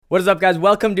What is up, guys?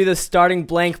 Welcome to the Starting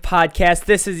Blank podcast.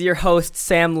 This is your host,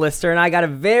 Sam Lister, and I got a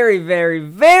very, very,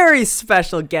 very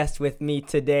special guest with me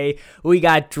today. We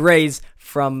got Dre's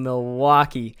from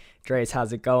Milwaukee. Dre's,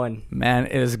 how's it going? Man,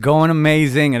 it is going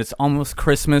amazing, and it's almost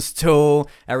Christmas too.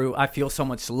 I feel so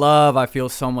much love. I feel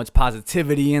so much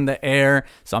positivity in the air.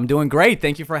 So I'm doing great.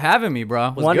 Thank you for having me, bro.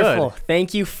 What's Wonderful. good?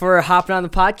 Thank you for hopping on the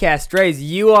podcast. Dre's,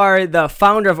 you are the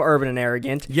founder of Urban and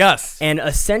Arrogant. Yes. And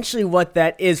essentially what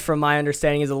that is, from my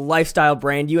understanding, is a lifestyle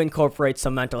brand. You incorporate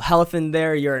some mental health in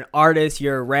there. You're an artist.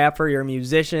 You're a rapper. You're a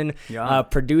musician,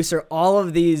 producer. All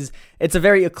of these. It's a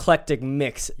very eclectic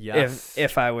mix, yes.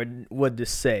 if I would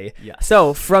just say. Yes.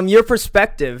 So, from your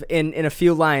perspective, in a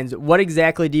few lines, what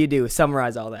exactly do you do?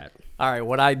 Summarize all that. All right,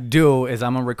 what I do is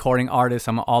I'm a recording artist.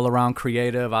 I'm an all-around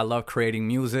creative. I love creating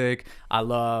music. I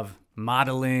love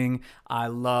modeling. I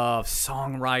love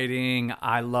songwriting.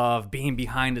 I love being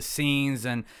behind the scenes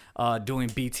and doing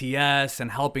BTS and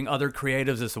helping other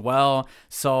creatives as well.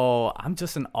 So I'm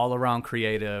just an all-around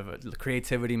creative.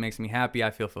 Creativity makes me happy. I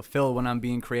feel fulfilled when I'm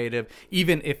being creative,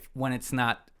 even when it's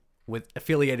not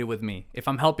affiliated with me. If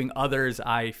I'm helping others,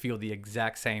 I feel the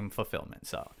exact same fulfillment.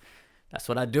 So that's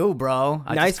what I do, bro.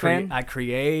 Man. I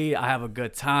create. I have a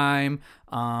good time.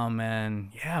 And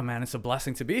yeah, man, it's a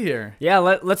blessing to be here. Yeah,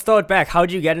 let's throw it back.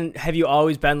 How'd you get in? Have you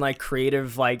always been like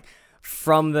creative, like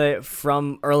from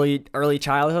early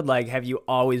childhood? Like, have you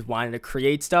always wanted to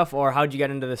create stuff, or how'd you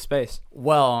get into this space?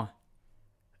 Well,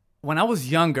 when I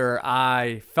was younger,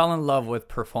 I fell in love with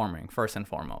performing first and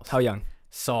foremost. How young?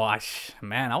 So I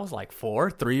was like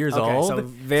 3 years Okay, old. so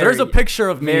There's a picture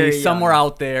of me somewhere young.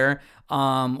 out there,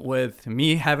 with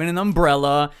me having an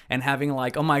umbrella and having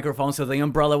like a microphone. So the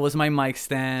umbrella was my mic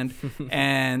stand,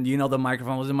 and the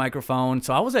microphone was a microphone.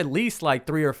 So I was at least like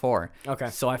 3 or 4. Okay.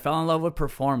 So I fell in love with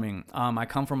performing. I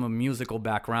come from a musical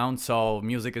background, so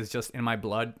music is just in my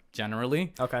blood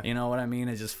generally. Okay. You know what I mean?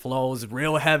 It just flows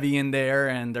real heavy in there,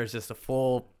 and there's just a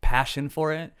full passion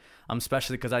for it.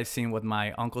 Especially because I've seen what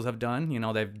my uncles have done.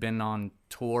 They've been on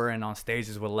tour and on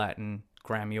stages with Latin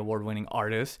Grammy award-winning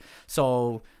artists.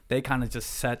 So they kind of just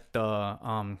set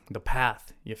the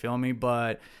path, you feel me?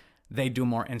 But they do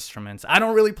more instruments. I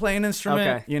don't really play an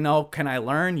instrument. Okay. Can I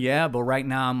learn? Yeah, but right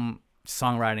now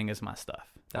songwriting is my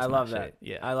stuff. I love that.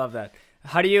 Yeah. I love that.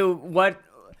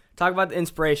 Talk about the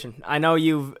inspiration. I know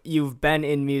you've been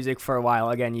in music for a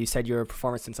while. Again, you said you were a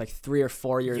performer since like 3 or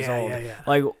 4 years old. Yeah.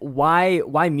 Like,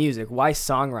 why music? Why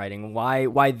songwriting?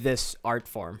 Why this art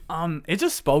form? It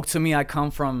just spoke to me. I come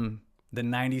from the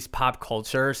 90s pop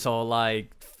culture, so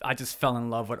like I just fell in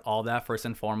love with all that first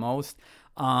and foremost.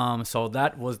 So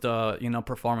that was the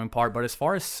performing part. But as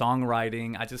far as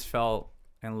songwriting, I just fell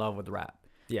in love with rap.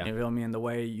 Yeah. You feel me? And the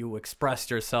way you expressed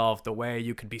yourself, the way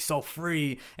you could be so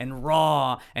free and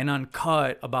raw and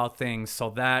uncut about things. So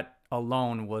that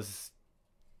alone it was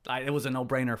a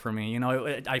no-brainer for me.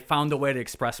 I found a way to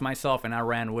express myself, and I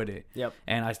ran with it. Yep.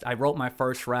 And I wrote my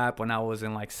first rap when I was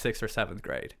in like 6th or 7th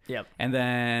grade. Yep. And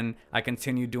then I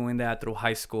continued doing that through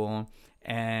high school,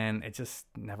 and it just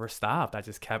never stopped. I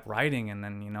just kept writing, and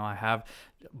then I have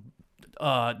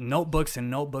notebooks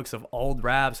and notebooks of old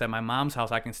raps at my mom's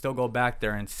house. I can still go back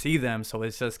there and see them. So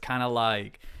it's just kind of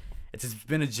like, it's just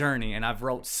been a journey, and I've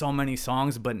wrote so many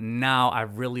songs, but now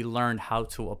I've really learned how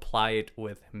to apply it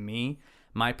with me,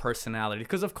 my personality.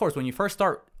 Because of course, when you first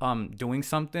start doing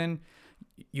something,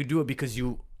 you do it because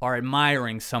you are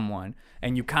admiring someone,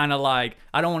 and you kind of like,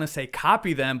 I don't want to say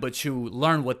copy them, but you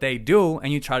learn what they do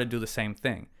and you try to do the same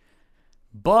thing.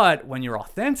 But when you're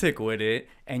authentic with it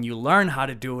and you learn how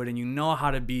to do it, and you know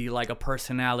how to be like a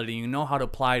personality, you know how to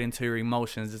apply it into your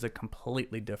emotions, it's a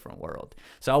completely different world.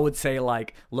 So I would say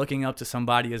like looking up to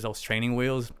somebody is those training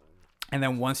wheels. And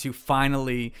then once you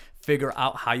finally figure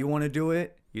out how you want to do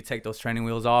it, you take those training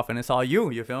wheels off and it's all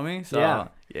you feel me? So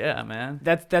yeah, man.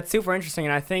 That's super interesting,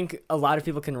 and I think a lot of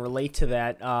people can relate to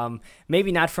that.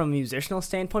 Maybe not from a musicianal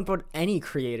standpoint, but any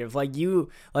creative. Like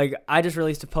I just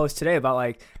released a post today about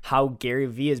like how Gary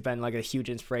Vee has been like a huge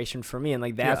inspiration for me, and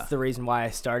like that's the reason why I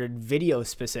started video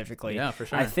specifically. Yeah, for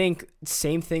sure. I think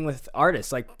same thing with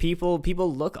artists. Like people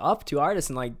look up to artists,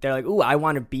 and like they're like, "Ooh, I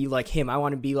want to be like him. I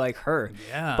want to be like her."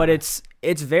 Yeah. But it's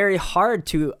very hard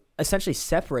to essentially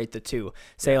separate the two.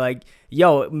 Say like,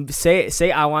 yo,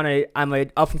 say I'm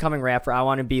an up and coming rapper. I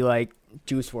want to be like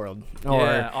Juice WRLD or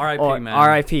R.I.P. man.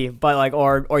 R.I.P. But like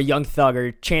or Young Thug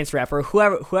or Chance Rapper,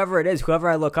 whoever it is, whoever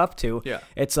I look up to. Yeah.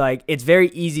 It's like it's very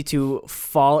easy to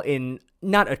fall in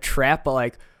not a trap, but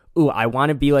like, ooh, I want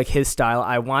to be like his style.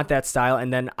 I want that style.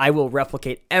 And then I will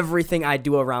replicate everything I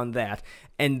do around that.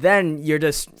 And then you're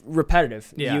just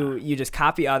repetitive. Yeah. You just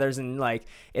copy others, and like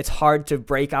it's hard to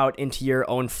break out into your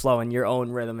own flow and your own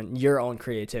rhythm and your own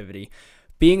creativity.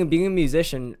 Being a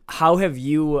musician, how have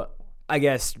you, I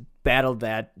guess, battled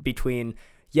that between,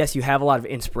 yes, you have a lot of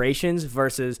inspirations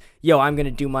versus, yo, I'm going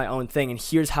to do my own thing, and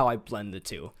here's how I blend the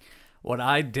two? What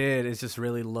I did is just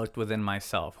really looked within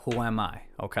myself. Who am I?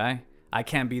 Okay? I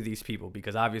can't be these people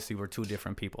because obviously we're two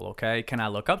different people, okay? Can I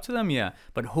look up to them? Yeah.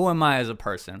 But who am I as a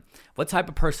person? What type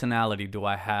of personality do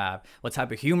I have? What type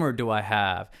of humor do I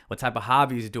have? What type of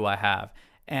hobbies do I have?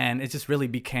 And it just really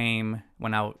became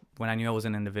when I knew I was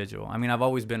an individual. I mean, I've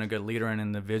always been a good leader and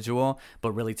individual,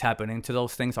 but really tapping into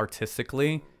those things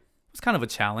artistically was kind of a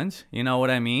challenge. You know what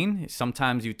I mean?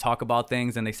 Sometimes you talk about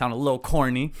things and they sound a little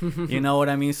corny. You know what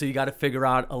I mean? So you got to figure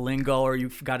out a lingo, or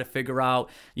you've got to figure out,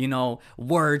 you know,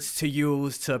 words to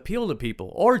use to appeal to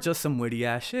people, or just some witty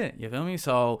ass shit. You feel me?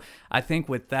 So I think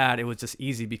with that, it was just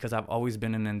easy because I've always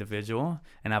been an individual,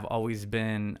 and I've always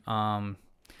been,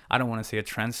 I don't want to say a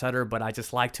trendsetter, but I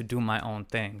just like to do my own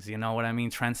things. You know what I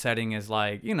mean? Trendsetting is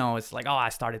like, you know, it's like, oh, I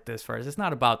started this first. It's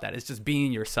not about that. It's just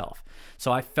being yourself.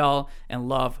 So I fell in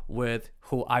love with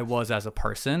who I was as a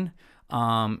person.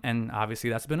 And obviously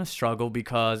that's been a struggle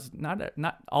because not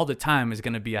all the time is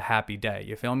going to be a happy day.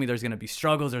 You feel me? There's going to be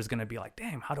struggles. There's going to be like,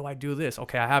 damn, how do I do this?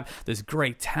 Okay, I have this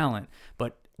great talent,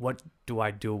 but what do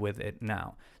I do with it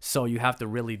now? So you have to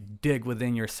really dig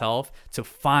within yourself to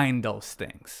find those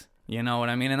things. You know what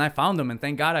I mean? And I found them, and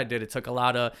thank God I did. It took a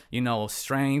lot of, you know,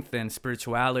 strength and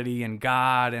spirituality and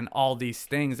God and all these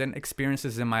things and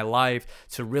experiences in my life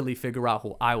to really figure out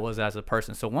who I was as a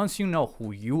person. So once you know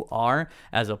who you are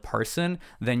as a person,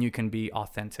 then you can be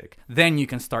authentic. Then you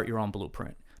can start your own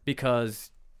blueprint,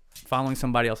 because following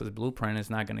somebody else's blueprint is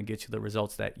not going to get you the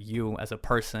results that you as a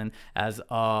person, as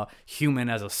a human,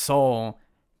 as a soul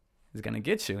is going to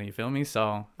get you. You feel me?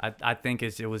 So I think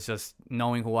it was just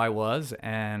knowing who I was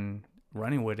and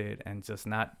running with it and just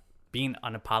not being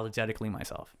unapologetically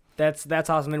myself. That's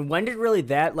awesome. And when did really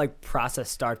that like process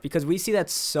start? Because we see that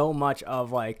so much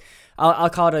of like, I'll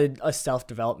call it a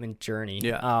self-development journey.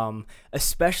 Yeah.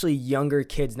 Especially younger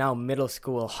kids now, middle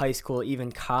school, high school,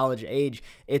 even college age.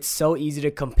 It's so easy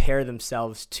to compare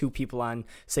themselves to people on,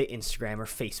 say, Instagram or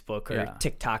Facebook or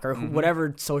TikTok or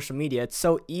whatever social media. It's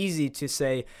so easy to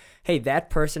say, hey, that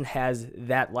person has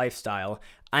that lifestyle.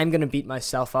 I'm going to beat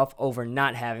myself up over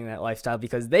not having that lifestyle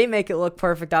because they make it look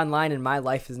perfect online and my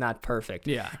life is not perfect.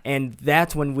 Yeah. And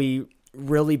that's when we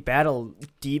really battle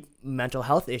deep mental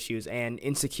health issues and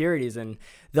insecurities, and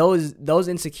those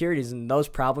insecurities and those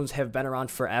problems have been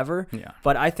around forever. Yeah.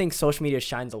 But I think social media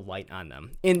shines a light on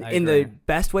them in the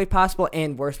best way possible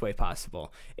and worst way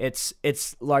possible. It's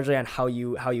largely on how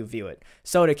you view it.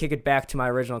 So to kick it back to my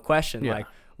original question, like,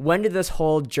 when did this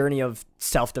whole journey of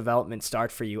self-development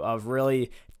start for you, of really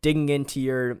digging into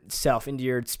yourself, into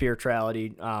your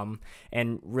spirituality,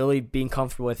 and really being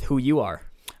comfortable with who you are?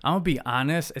 I'm going to be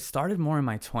honest, it started more in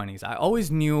my 20s. I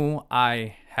always knew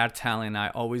I had talent. I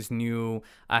always knew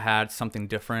I had something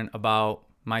different about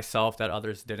myself that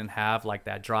others didn't have, like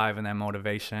that drive and that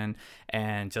motivation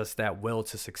and just that will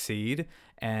to succeed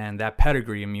and that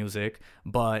pedigree in music.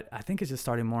 But I think it just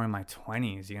started more in my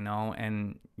 20s, you know,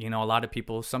 and, you know, a lot of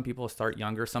people, some people start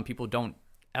younger, some people don't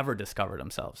ever discover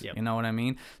themselves. You know what I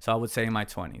mean? So I would say in my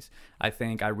 20s, I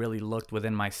think I really looked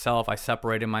within myself. I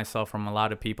separated myself from a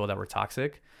lot of people that were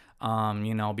toxic,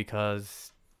 you know,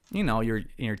 because, you know, you're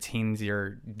in your teens,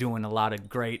 you're doing a lot of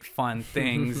great, fun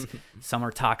things. Some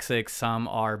are toxic, some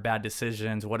are bad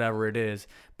decisions, whatever it is.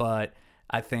 But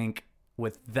I think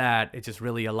with that, it just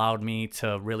really allowed me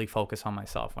to really focus on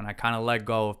myself when I kind of let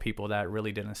go of people that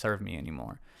really didn't serve me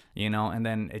anymore, you know, and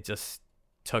then it just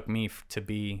took me to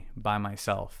be by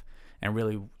myself and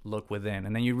really look within.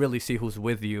 And then you really see who's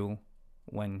with you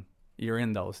when you're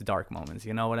in those dark moments.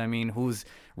 You know what I mean? Who's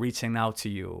reaching out to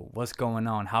you? What's going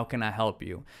on? How can I help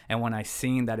you? And when I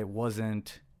seen that it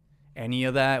wasn't any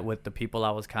of that with the people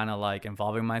I was kind of like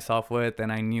involving myself with,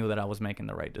 then I knew that I was making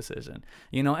the right decision,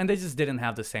 you know, and they just didn't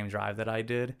have the same drive that I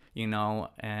did, you know,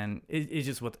 and it's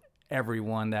just with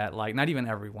everyone that, like, not even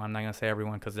everyone, I'm not gonna say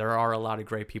everyone, because there are a lot of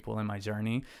great people in my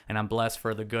journey and I'm blessed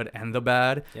for the good and the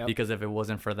bad, because if it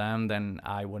wasn't for them, then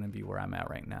I wouldn't be where I'm at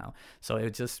right now. So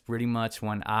it just pretty much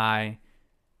when I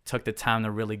took the time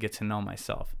to really get to know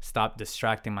myself, stop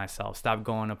distracting myself, stop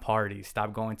going to parties,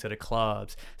 stop going to the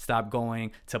clubs, stop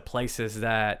going to places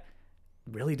that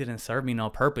really didn't serve me no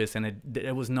purpose, and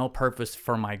it was no purpose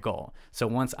for my goal. So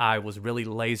once I was really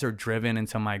laser driven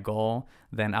into my goal,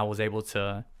 then I was able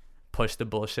to push the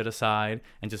bullshit aside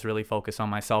and just really focus on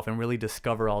myself and really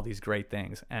discover all these great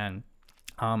things. And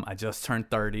I just turned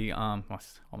 30. Oh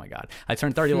my God. I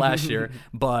turned 30 last year,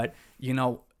 but you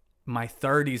know, my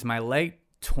 30s, my late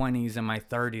 20s and my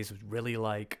 30s was really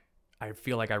like, I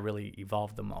feel like I really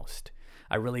evolved the most.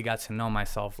 I really got to know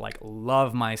myself, like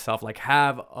love myself, like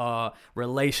have a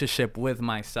relationship with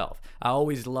myself. I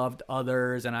always loved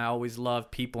others and I always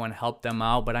loved people and helped them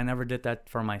out, but I never did that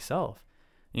for myself.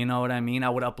 You know what I mean? I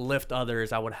would uplift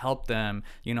others. I would help them.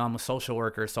 You know, I'm a social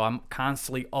worker, so I'm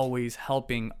constantly always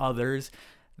helping others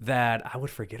that I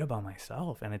would forget about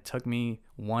myself. And it took me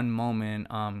one moment,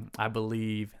 I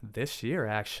believe this year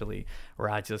actually, where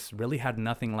I just really had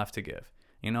nothing left to give.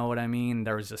 You know what I mean?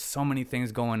 There was just so many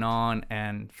things going on.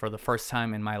 And for the first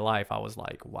time in my life, I was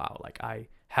like, wow, like I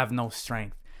have no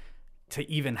strength to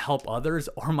even help others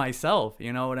or myself.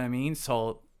 You know what I mean?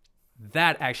 So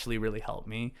that actually really helped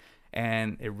me.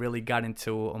 And it really got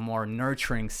into a more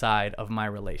nurturing side of my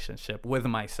relationship with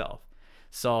myself.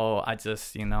 So I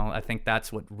just, you know, I think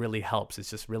that's what really helps. It's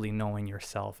just really knowing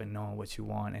yourself and knowing what you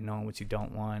want and knowing what you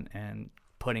don't want and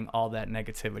putting all that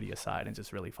negativity aside and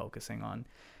just really focusing on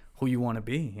who you want to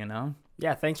be, you know?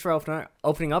 Yeah, thanks for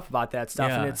opening up about that stuff.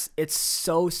 Yeah. And it's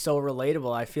so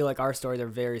relatable. I feel like our stories are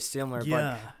very similar,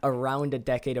 Yeah. but around a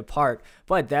decade apart.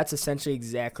 But that's essentially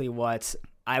exactly what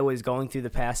I was going through the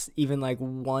past, even like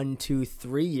 1, 2,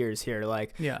 3 years here.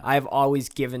 Like, Yeah. I've always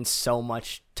given so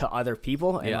much to other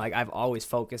people, and Yeah. like I've always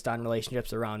focused on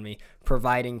relationships around me,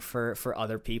 providing for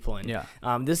other people. And Yeah.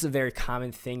 this is a very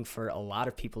common thing for a lot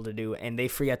of people to do, and they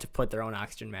forget to put their own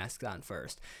oxygen masks on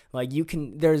first. Like,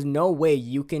 there's no way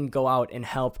you can go out and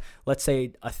help, let's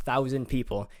say, 1,000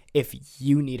 people if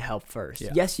you need help first.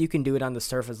 Yeah. Yes, you can do it on the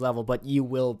surface level, but you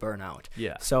will burn out.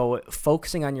 Yeah. So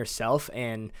focusing on yourself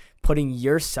and putting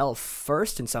yourself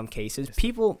first in some cases,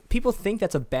 people think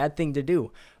that's a bad thing to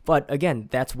do. But again,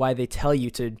 that's why they tell you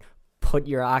to put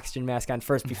your oxygen mask on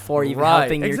first before even Right,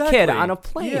 helping your exactly. kid on a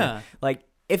plane. Yeah. Like,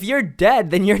 if you're dead,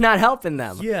 then you're not helping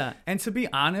them. Yeah. And to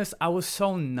be honest, I was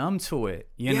so numb to it,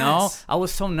 you know? Yes. I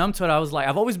was so numb to it. I was like,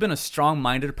 I've always been a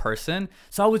strong-minded person,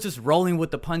 so I was just rolling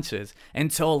with the punches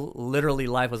until literally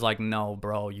life was like, no,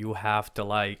 bro, you have to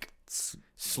like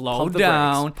slow Pump the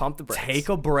down, brakes. Pump the brakes. take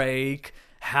a break,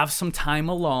 have some time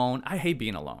alone. I hate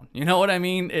being alone. You know what I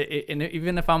mean? And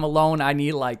even if I'm alone, I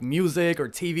need like music or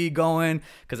TV going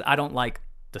because I don't like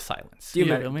the silence. Do you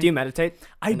feel me? do you meditate?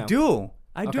 I No. do.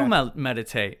 I do Okay.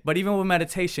 meditate. But even with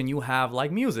meditation, you have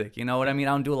like music. You know what I mean?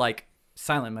 I don't do like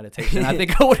silent meditation. I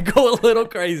think I would go a little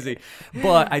crazy.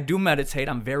 But I do meditate.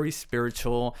 I'm very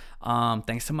spiritual.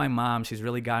 Thanks to my mom, she's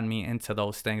really gotten me into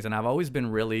those things. And I've always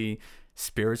been really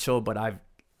spiritual, but I've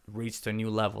reached a new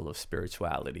level of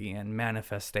spirituality and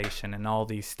manifestation and all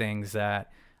these things that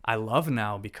I love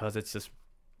now because it's just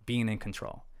being in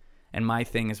control. And my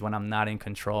thing is when I'm not in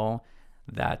control,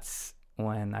 that's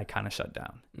when I kind of shut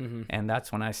down. Mm-hmm. And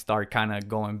that's when I start kind of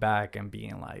going back and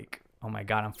being like, oh my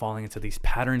God, I'm falling into these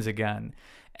patterns again.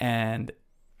 And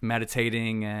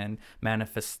meditating and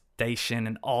manifestation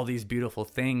and all these beautiful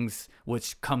things,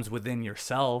 which comes within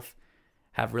yourself,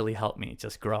 have really helped me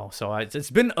just grow. So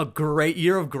it's been a great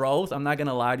year of growth. I'm not going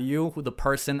to lie to you. The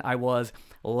person I was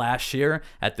last year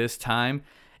at this time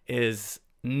is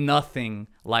nothing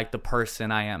like the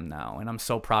person I am now. And I'm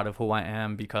so proud of who I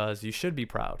am because you should be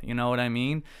proud. You know what I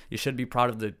mean? You should be proud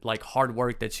of the like hard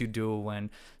work that you do. And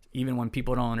even when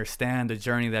people don't understand the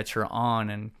journey that you're on.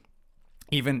 And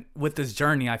even with this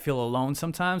journey, I feel alone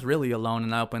sometimes, really alone.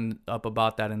 And I opened up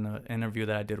about that in the interview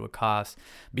that I did with Koss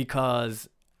because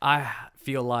I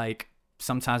feel like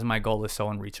sometimes my goal is so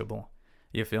unreachable.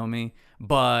 You feel me?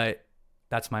 But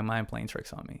that's my mind playing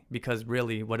tricks on me because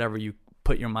really whatever you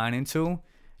put your mind into,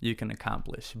 you can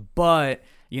accomplish. But,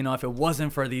 you know, if it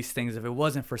wasn't for these things, if it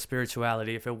wasn't for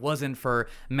spirituality, if it wasn't for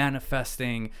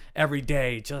manifesting every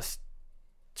day, just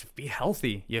to be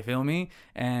healthy, you feel me?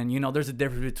 And, you know, there's a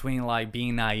difference between like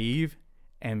being naive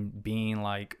and being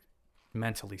like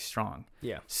mentally strong.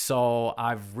 Yeah. So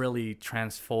I've really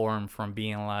transformed from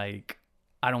being like,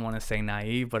 I don't want to say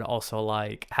naive, but also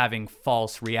like having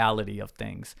false reality of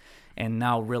things and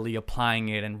now really applying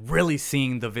it and really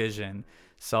seeing the vision.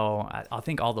 So I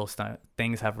think all those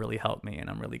things have really helped me. And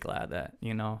I'm really glad that,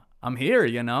 you know, I'm here,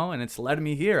 you know, and it's led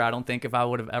me here. I don't think if I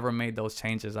would have ever made those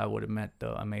changes, I would have met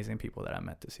the amazing people that I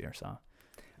met this year. So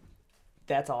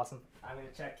That's awesome. I'm going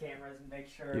to check cameras and make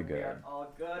sure You're we good. are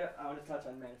all good. I want to touch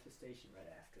on manifestation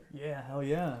right after. yeah, hell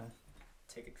yeah.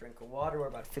 Take a drink of water. We're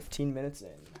about 15 minutes in.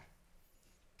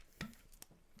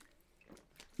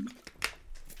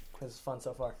 This is fun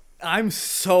so far. I'm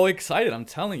so excited. I'm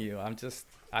telling you, I'm just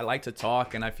I like to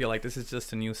talk, and I feel like this is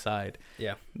just a new side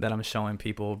that I'm showing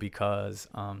people, because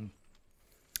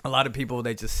a lot of people,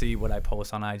 they just see what I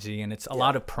post on IG, and it's a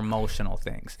lot of promotional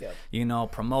things,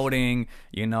 promoting,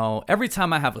 every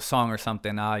time I have a song or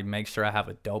something, I make sure I have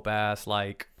a dope ass,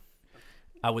 like,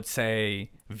 I would say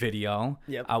video.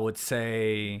 I would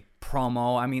say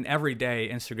promo. I mean, every day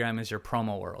Instagram is your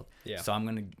promo world. So I'm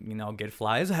going to, get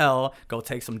fly as hell, go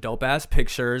take some dope ass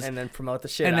pictures, and then promote the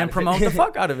shit and then promote the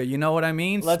fuck out of it. You know what I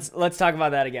mean? Let's talk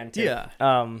about that again too. Yeah.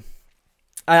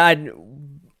 I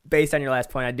based on your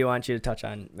last point, I do want you to touch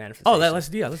on manifestation. Oh, let's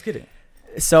get it.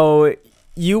 So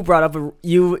you brought up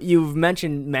you've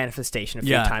mentioned manifestation a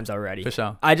few times already. For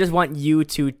sure. I just want you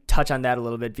to touch on that a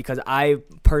little bit, because I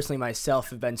personally myself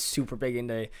have been super big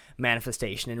into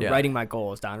manifestation and writing my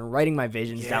goals down and writing my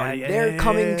visions down. They're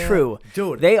coming true.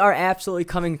 Dude. They are absolutely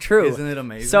coming true. Isn't it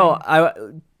amazing? So I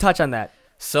touch on that.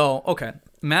 So, okay.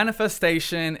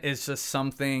 Manifestation is just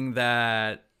something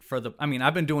that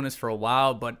I've been doing this for a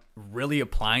while, but really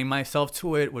applying myself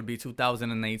to it would be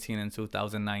 2018 and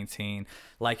 2019.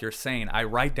 Like you're saying, I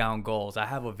write down goals. I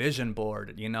have a vision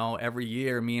board. Every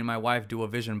year, me and my wife do a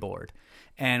vision board,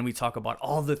 and we talk about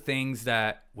all the things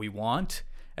that we want,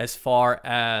 as far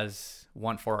as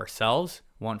want for ourselves,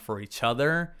 want for each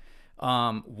other,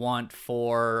 want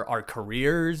for our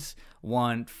careers,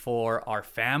 want for our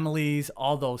families,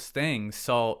 all those things.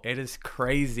 So it is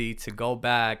crazy to go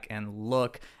back and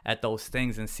look at those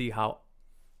things and see how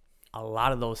a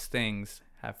lot of those things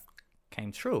have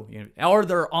came true, or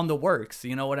they're on the works.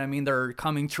 You know what I mean? They're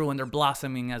coming true and they're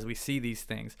blossoming as we see these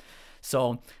things.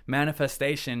 So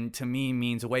manifestation to me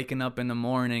means waking up in the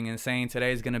morning and saying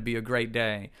today's going to be a great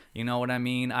day. You know what I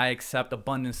mean? I accept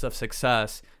abundance of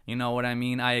success. You know what I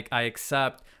mean? I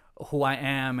accept who I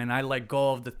am, and I let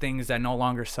go of the things that no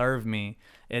longer serve me.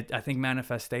 I think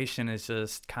manifestation is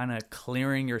just kind of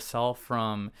clearing yourself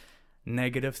from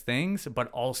negative things,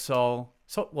 but also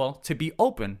to be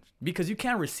open, because you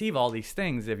can't receive all these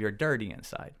things if you're dirty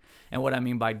inside. And what I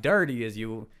mean by dirty is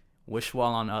you wish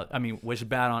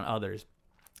bad on others,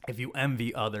 if you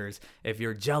envy others, if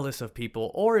you're jealous of people,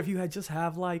 or if you just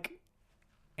have like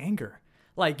anger.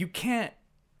 Like you can't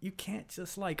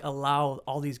just like allow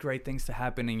all these great things to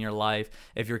happen in your life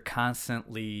if you're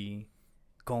constantly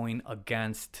going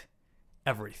against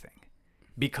everything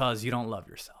because you don't love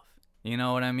yourself. You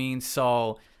know what I mean?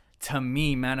 So to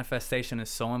me, manifestation is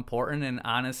so important, and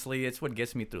honestly, it's what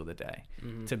gets me through the day.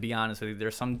 To be honest with you,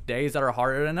 there's some days that are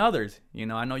harder than others.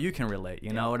 I know you can relate.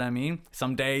 You know what I mean?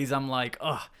 Some days I'm like,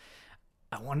 I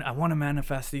want to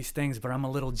manifest these things, but I'm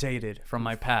a little jaded from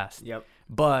my past.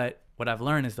 But what I've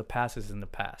learned is the past is in the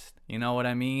past. You know what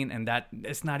I mean? And that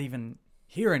it's not even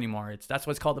here anymore. That's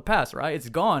what's called the past, right? It's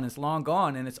gone. It's long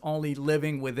gone, and it's only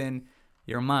living within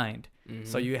your mind.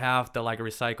 So you have to like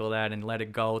recycle that and let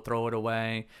it go, throw it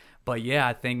away. But yeah,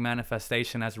 I think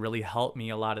manifestation has really helped me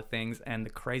a lot of things. And the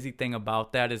crazy thing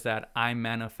about that is that I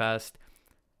manifest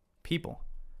people.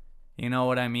 You know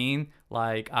what I mean?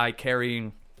 Like I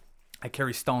carry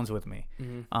stones with me.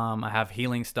 I have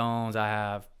healing stones. I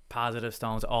have positive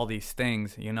stones, all these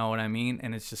things. You know what I mean?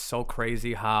 And it's just so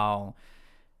crazy how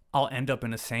I'll end up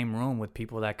in the same room with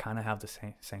people that kind of have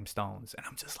the same stones. And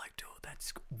I'm just like, dude,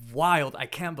 that's wild. I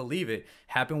can't believe it.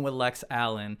 Happened with Lex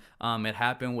Allen. It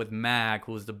happened with Mag,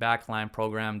 who's the Backline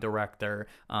program director.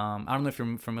 I don't know if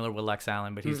you're familiar with Lex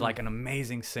Allen, but he's like an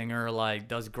amazing singer, like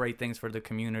does great things for the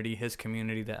community, his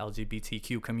community, the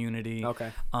LGBTQ community.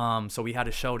 Okay. So we had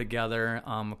a show together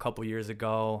a couple years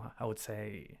ago. I would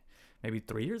say maybe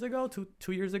 3 years ago,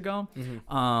 two years ago.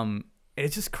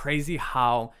 It's just crazy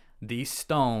how these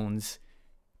stones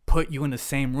put you in the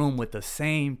same room with the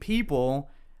same people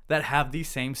that have these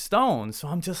same stones. So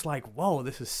I'm just like, whoa,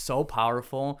 this is so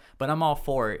powerful, but I'm all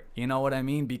for it. You know what I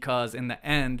mean? Because in the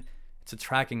end, it's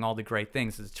attracting all the great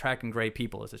things. It's attracting great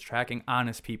people. It's attracting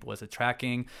honest people. It's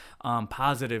attracting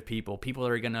positive people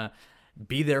that are going to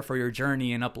be there for your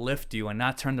journey and uplift you and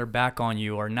not turn their back on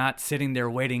you or not sitting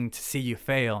there waiting to see you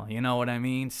fail. You know what I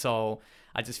mean? So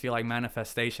I just feel like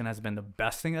manifestation has been the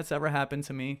best thing that's ever happened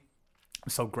to me. I'm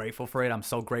so grateful for it. I'm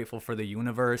so grateful for the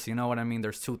universe. You know what I mean?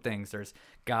 There's two things. There's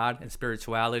God and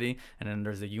spirituality, and then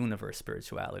there's the universe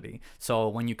spirituality. So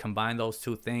when you combine those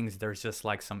two things, there's just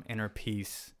like some inner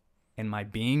peace in my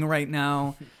being right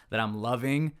now that I'm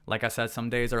loving. Like I said,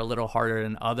 some days are a little harder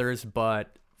than others,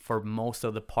 but for most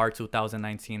of the part,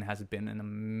 2019 has been an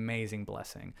amazing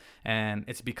blessing. And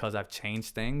it's because I've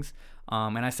changed things.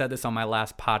 And I said this on my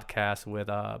last podcast with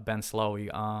Ben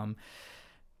Slowey.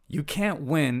 you can't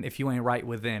win if you ain't right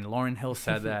within. Lauryn Hill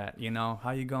said that,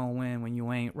 how you gonna win when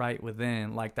you ain't right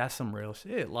within? Like, that's some real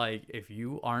shit. Like, if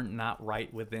you aren't not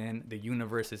right within, the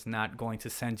universe is not going to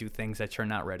send you things that you're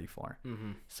not ready for.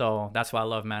 So that's why I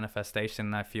love manifestation.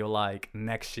 And I feel like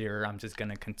next year I'm just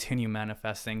gonna continue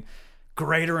manifesting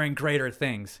greater and greater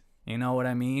things. You know what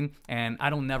I mean? And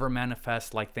I don't never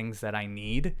manifest like things that I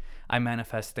need. I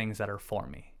manifest things that are for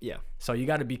me. Yeah. So you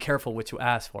got to be careful what you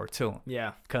ask for too.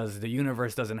 Yeah. Because the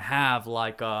universe doesn't have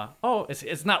like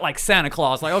it's not like Santa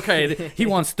Claus. Like, okay, he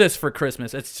wants this for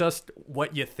Christmas. It's just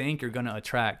what you think you're going to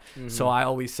attract. So I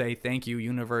always say thank you,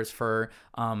 universe, for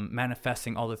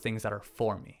manifesting all the things that are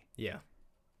for me. Yeah.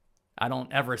 I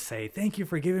don't ever say thank you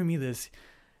for giving me this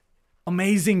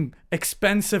amazing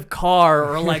expensive car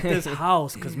or like this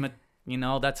house, because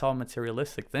that's all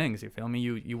materialistic things. You feel me?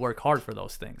 You work hard for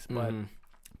those things, but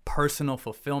personal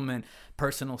fulfillment,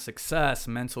 personal success,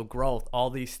 mental growth,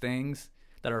 all these things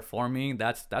that are for me,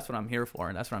 that's what I'm here for,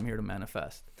 and that's what I'm here to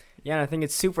manifest. Yeah, and I think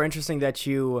it's super interesting that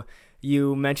you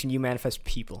mentioned you manifest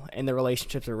people and the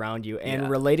relationships around you, and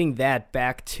relating that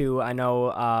back to, I know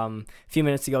a few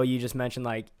minutes ago you just mentioned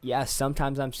like,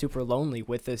 sometimes I'm super lonely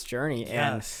with this journey.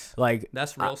 Yes. And like,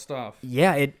 that's real stuff.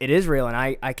 Yeah, it is real, and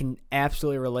I can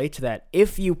absolutely relate to that.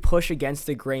 If you push against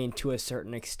the grain to a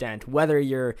certain extent, whether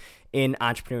you're in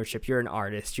entrepreneurship, you're an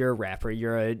artist, you're a rapper,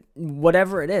 you're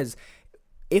whatever it is,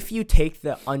 if you take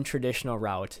the untraditional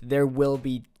route, there will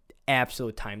be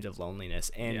absolute times of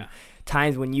loneliness and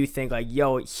times when you think like,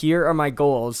 yo, here are my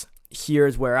goals,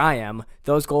 here's where I am.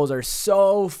 Those goals are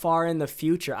so far in the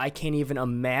future, I can't even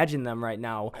imagine them right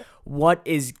now. What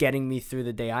is getting me through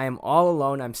the day? I am all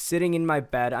alone. I'm sitting in my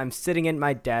bed. I'm sitting at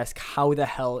my desk. How the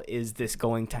hell is this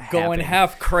going to happen? Going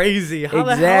half crazy. How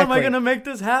the hell am I going to make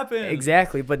this happen?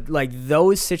 Exactly. But like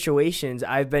those situations,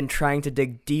 I've been trying to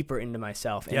dig deeper into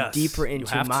myself and deeper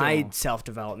into my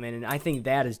self-development. And I think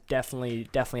that has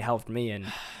definitely helped me. And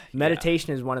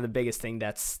meditation is one of the biggest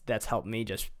things that's helped me,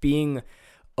 just being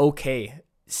okay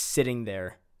sitting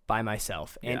there by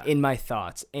myself and in my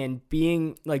thoughts, and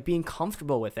being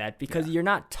comfortable with that, because you're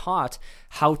not taught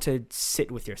how to sit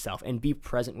with yourself and be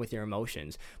present with your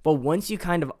emotions. But once you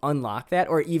kind of unlock that,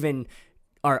 or even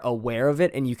are aware of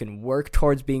it, and you can work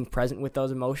towards being present with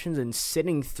those emotions and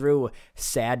sitting through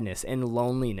sadness and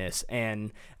loneliness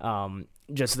and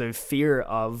just the fear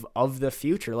of the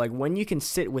future. Like when you can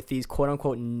sit with these quote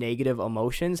unquote negative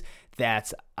emotions,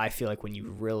 that's, I feel like, when you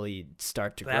really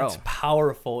start to grow. That's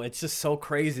powerful. It's just so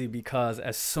crazy, because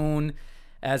as soon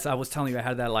as I was telling you, I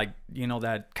had that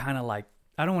that kind of like,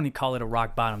 I don't want to call it a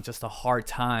rock bottom, just a hard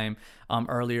time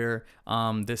earlier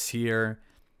this year.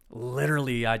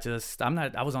 Literally, I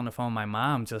was on the phone with my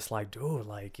mom, just like, dude,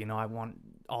 like, I want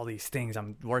all these things.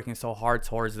 I'm working so hard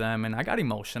towards them. And I got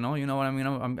emotional, you know what I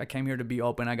mean? I came here to be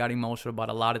open. I got emotional about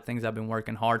a lot of things I've been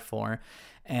working hard for.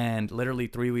 And literally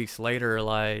 3 weeks later,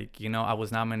 like, I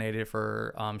was nominated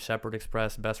for Shepherd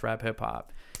Express Best Rap Hip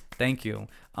Hop. Thank you.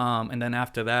 And then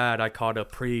after that, I caught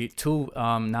two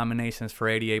nominations for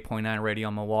 88.9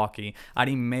 Radio Milwaukee. I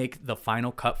didn't make the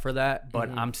final cut for that, but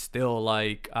I'm still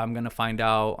like, I'm going to find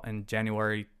out in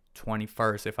January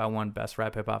 21st if I won Best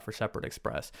Rap Hip Hop for Shepherd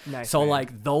Express. Nice, so man.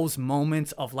 Like those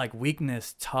moments of like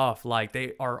weakness, tough, like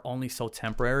they are only so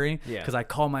temporary. Because I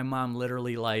call my mom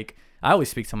literally, like, I always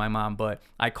speak to my mom, but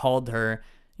I called her,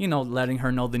 letting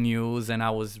her know the news, and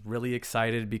I was really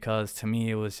excited, because to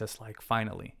me it was just like,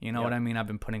 finally, what I mean? I've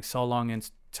been putting so long and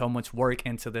so much work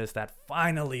into this, that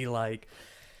finally, like,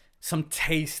 some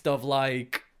taste of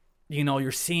like,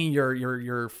 you're seeing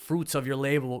your fruits of your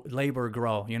labor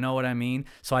grow. You know what I mean?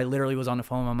 So I literally was on the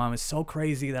phone with my mom. It's so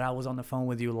crazy that I was on the phone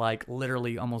with you, like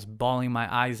literally almost bawling my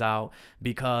eyes out,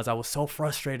 because I was so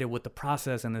frustrated with the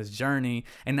process and this journey.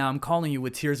 And now I'm calling you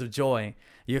with tears of joy.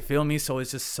 You feel me? So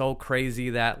it's just so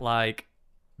crazy that like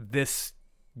this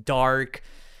dark,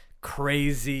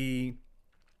 crazy,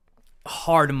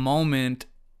 hard moment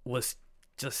was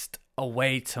just a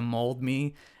way to mold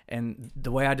me. And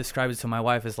the way I describe it to my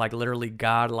wife is like, literally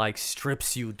God like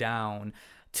strips you down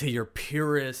to your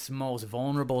purest, most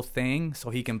vulnerable thing so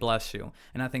he can bless you.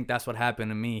 And I think that's what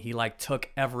happened to me. He like took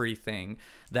everything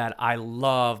that I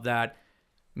love, that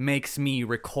makes me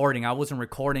recording. I wasn't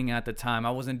recording at the time.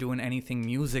 I wasn't doing anything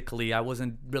musically. I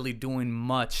wasn't really doing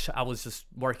much. I was just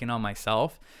working on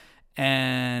myself.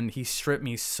 And he stripped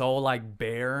me so like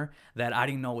bare that I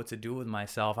didn't know what to do with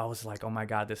myself. I was like, oh my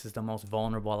God, this is the most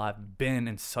vulnerable I've been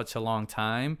in such a long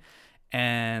time.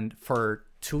 And for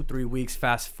 2-3 weeks,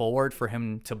 fast forward, for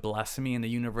him to bless me and the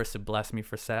universe to bless me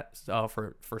for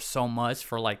so much,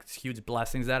 for like huge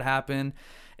blessings that happened.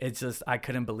 It's just, I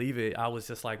couldn't believe it. I was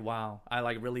just like, wow, I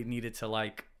like really needed to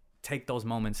like take those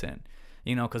moments in.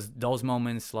 you know, because those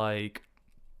moments, like,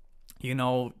 you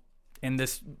know, in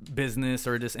this business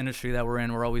or this industry that we're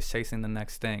in, we're always chasing the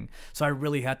next thing. So I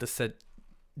really had to sit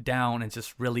down and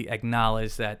just really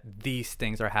acknowledge that these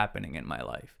things are happening in my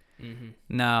life.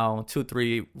 Now,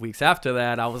 2-3 weeks after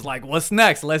that, I was like, what's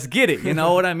next? Let's get it. You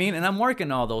know what I mean? And I'm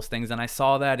working all those things. And I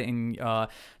saw that in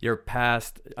your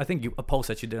past, I think a post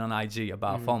that you did on IG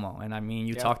about FOMO. And I mean,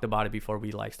 you talked about it before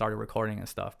we like started recording and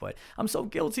stuff, but I'm so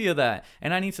guilty of that.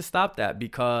 And I need to stop that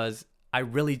because I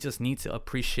really just need to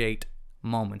appreciate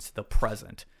moments, the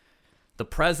present. The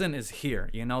present is here.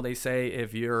 You know, they say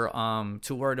if you're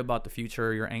too worried about the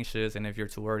future, you're anxious. And if you're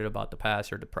too worried about the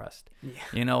past, you're depressed. Yeah.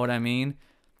 You know what I mean?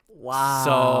 Wow.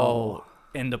 So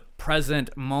in the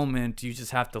present moment, you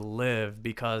just have to live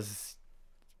because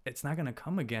it's not going to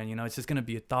come again. You know, it's just going to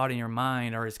be a thought in your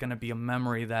mind, or it's going to be a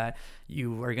memory that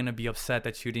you are going to be upset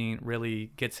that you didn't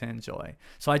really get to enjoy.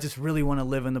 So I just really want to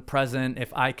live in the present.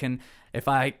 If I can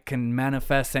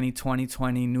manifest any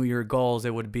 2020 New Year goals,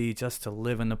 it would be just to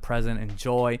live in the present,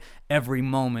 enjoy every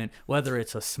moment, whether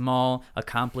it's a small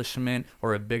accomplishment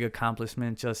or a big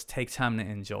accomplishment. Just take time to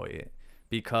enjoy it,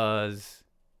 because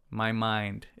my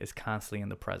mind is constantly in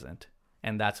the present.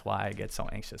 And that's why I get so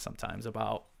anxious sometimes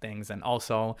about things. And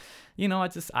also, you know,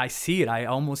 I see it. I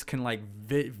almost can like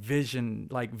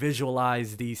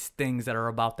visualize these things that are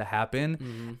about to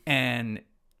happen. And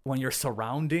when your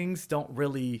surroundings don't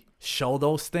really show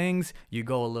those things, you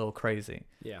go a little crazy.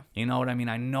 Yeah. You know what I mean?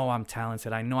 I know I'm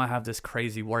talented. I know I have this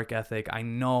crazy work ethic. I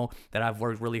know that I've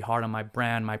worked really hard on my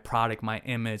brand, my product, my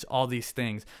image, all these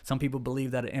things. Some people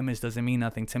believe that an image doesn't mean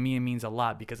nothing. To me, it means a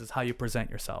lot because it's how you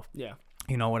present yourself. Yeah.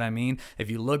 You know what I mean?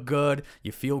 If you look good,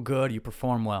 you feel good, you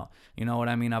perform well. You know what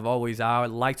I mean? I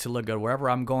like to look good. Wherever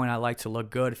I'm going, I like to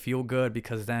look good, feel good,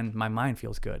 because then my mind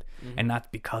feels good. And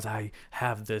not because I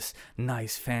have this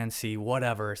nice, fancy,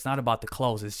 whatever. It's not about the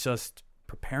clothes. It's just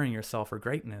preparing yourself for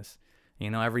greatness.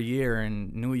 You know, every year in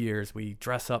New Year's, we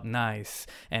dress up nice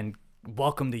and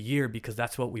welcome the year because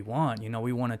that's what we want. You know,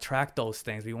 we want to track those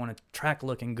things. We want to track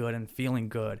looking good and feeling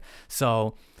good.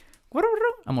 So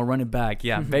I'm gonna run it back.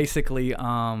 Yeah, basically,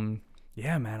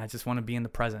 yeah, man, I just want to be in the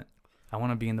present. I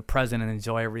want to be in the present and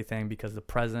enjoy everything because the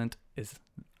present is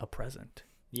a present.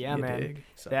 Yeah, man.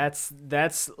 So.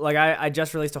 That's like I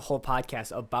just released a whole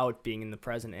podcast about being in the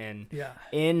present,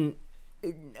 and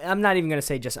I'm not even gonna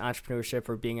say just entrepreneurship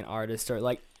or being an artist or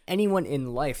like anyone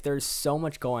in life. There's so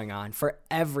much going on for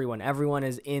everyone. Everyone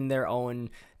is in their own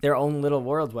little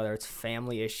world, whether it's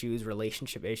family issues,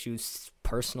 relationship issues,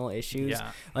 personal issues.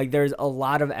 Yeah. Like there's a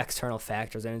lot of external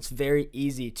factors, and it's very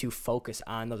easy to focus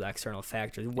on those external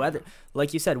factors. Whether,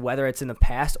 like you said, whether it's in the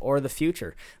past or the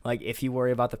future. Like if you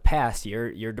worry about the past,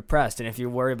 you're depressed, and if you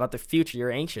worry about the future,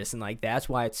 you're anxious. And like that's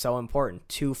why it's so important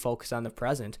to focus on the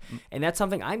present. And that's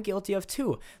something I'm guilty of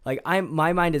too. Like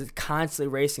my mind is constantly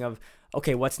racing of,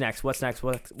 okay, what's next? What's next?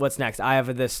 What's next? I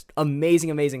have this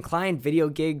amazing client video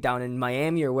gig down in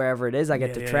Miami or wherever it is. I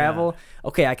get to travel.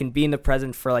 Okay, I can be in the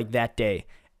present for like that day.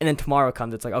 And then tomorrow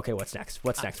comes, it's like, okay, what's next?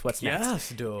 What's next?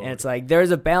 Yes, dude. And it's like,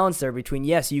 there's a balance there between,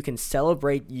 yes, you can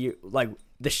celebrate like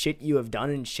the shit you have done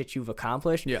and shit you've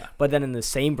accomplished. Yeah. But then in the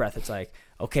same breath, it's like,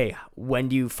 okay, when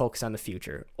do you focus on the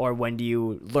future? Or when do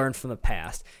you learn from the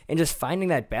past? And just finding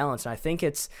that balance. And I think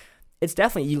it's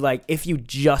definitely, you like, if you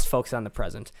just focus on the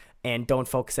present and don't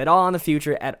focus at all on the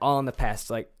future, at all on the past,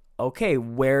 like, okay,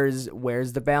 where's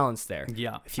the balance there?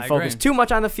 Yeah. If you focus too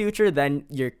much on the future, then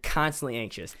you're constantly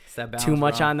anxious. It's that balance, too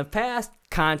much on the past,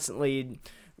 constantly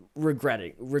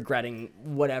regretting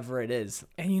whatever it is.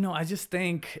 And you know, I just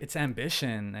think it's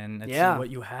ambition, and it's what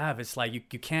you have. It's like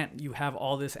you have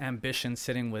all this ambition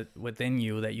sitting within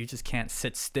you that you just can't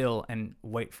sit still and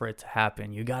wait for it to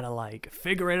happen. You gotta like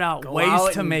figure it out,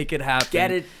 ways to make it happen.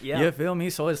 Get it? Yeah. You feel me?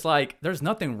 So it's like there's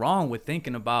nothing wrong with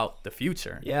thinking about the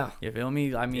future. Yeah. You feel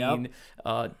me? I mean,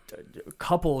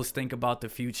 couples think about the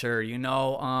future. You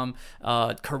know,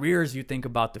 careers, you think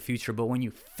about the future. But when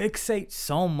you fixate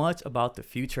so much about the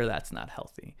future, that's not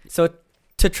healthy. So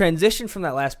to transition from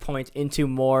that last point into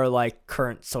more like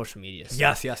current social media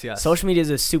stuff. Yes. Social media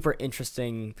is a super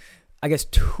interesting, I guess,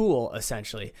 tool,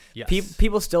 essentially. Yes.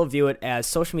 People still view it as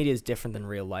social media is different than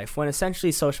real life, when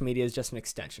essentially social media is just an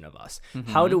extension of us.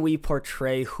 How do we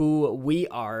portray who we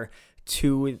are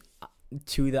to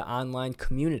the online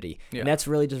community? And that's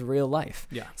really just real life.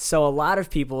 So a lot of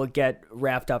people get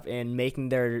wrapped up in making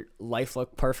their life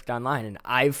look perfect online, and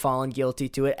I've fallen guilty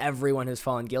to it. Everyone has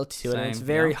fallen guilty to it. And it's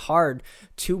very hard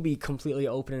to be completely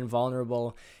open and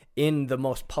vulnerable in the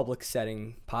most public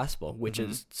setting possible, which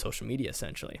is social media,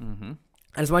 essentially.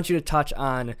 I just want you to touch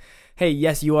on, hey,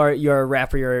 yes, you're a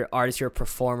rapper, you're an artist, you're a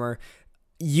performer.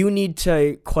 you need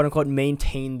to quote unquote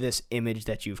maintain this image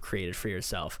that you've created for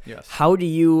yourself. Yes. How do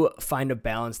you find a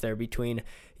balance there between,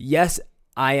 yes,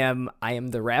 I am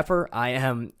the rapper,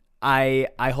 I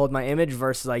hold my image,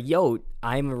 versus like, yo,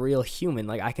 I'm a real human.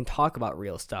 Like, I can talk about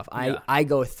real stuff. I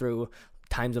go through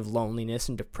times of loneliness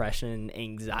and depression and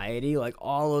anxiety, like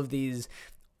all of these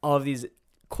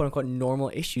quote unquote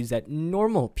normal issues that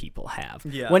normal people have.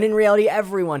 Yeah. When in reality,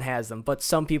 everyone has them, but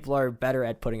some people are better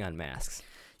at putting on masks.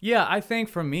 Yeah, I think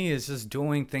for me it's just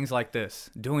doing things like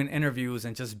this, doing interviews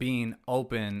and just being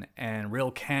open and real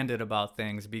candid about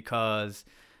things, because,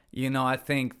 you know, I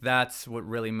think that's what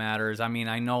really matters. I mean,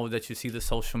 I know that you see the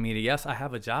social media. Yes, I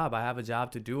have a job. I have a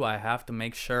job to do. I have to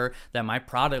make sure that my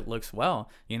product looks well.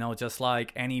 You know, just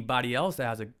like anybody else that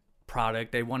has a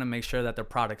product, they want to make sure that their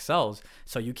product sells.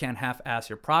 So you can't half-ass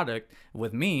your product.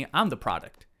 With me, I'm the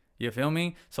product. You feel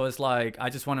me? So it's like,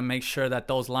 I just want to make sure that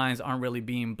those lines aren't really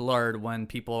being blurred when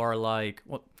people are like,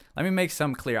 well, let me make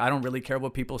some clear. I don't really care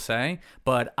what people say,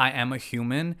 but I am a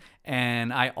human,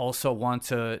 and I also want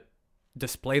to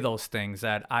display those things,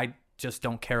 that I just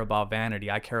don't care about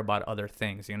vanity. I care about other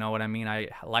things. You know what I mean? I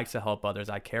like to help others.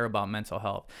 I care about mental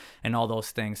health and all those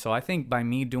things. So I think by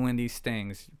me doing these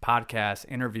things, podcasts,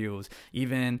 interviews,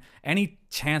 even any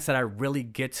chance that I really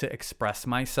get to express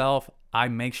myself, I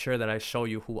make sure that I show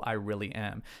you who I really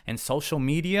am. And social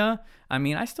media, I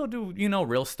mean, I still do, you know,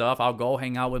 real stuff. I'll go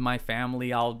hang out with my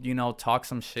family. I'll, you know, talk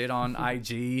some shit on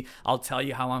IG. I'll tell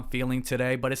you how I'm feeling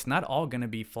today, but it's not all going to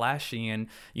be flashy and,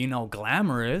 you know,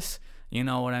 glamorous. You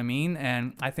know what I mean?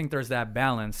 And I think there's that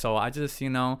balance. So I just, you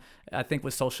know, I think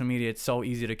with social media, it's so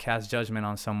easy to cast judgment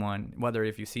on someone, whether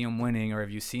if you see them winning or if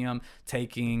you see them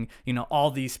taking, you know, all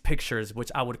these pictures,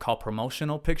 which I would call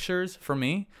promotional pictures for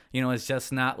me. You know, it's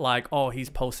just not like, oh, he's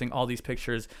posting all these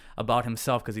pictures about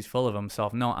himself because he's full of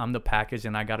himself. No, I'm the package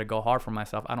and I got to go hard for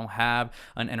myself. I don't have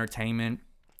an entertainment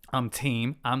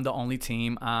team. I'm the only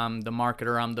team. I'm the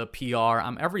marketer. I'm the PR.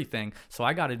 I'm everything. So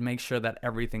I got to make sure that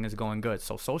everything is going good.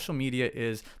 So social media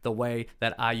is the way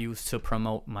that I use to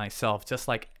promote myself, just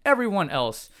like everyone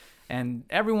else. And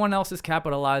everyone else is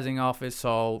capitalizing off it.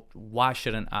 So why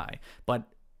shouldn't I? But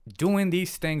doing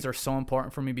these things are so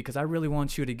important for me because I really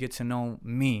want you to get to know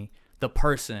me, the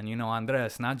person, you know,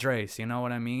 Andres, not Drace, you know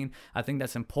what I mean? I think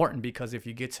that's important because if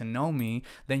you get to know me,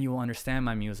 then you will understand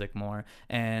my music more.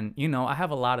 And, you know, I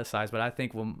have a lot of sides, but I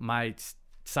think my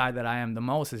side that I am the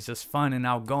most is just fun and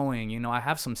outgoing. You know, I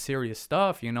have some serious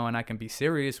stuff, you know, and I can be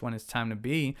serious when it's time to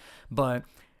be, but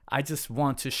I just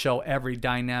want to show every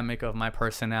dynamic of my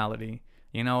personality.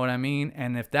 You know what I mean?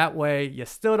 And if that way you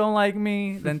still don't like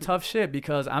me, then tough shit,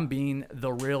 because I'm being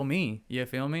the real me. You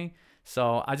feel me?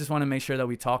 So I just want to make sure that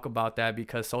we talk about that,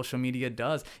 because social media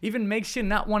does even makes you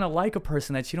not want to like a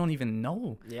person that you don't even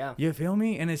know. Yeah. You feel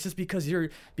me? And it's just because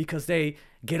they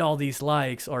get all these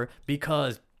likes, or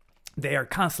because they are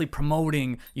constantly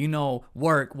promoting, you know,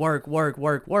 work.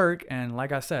 And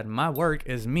like I said, my work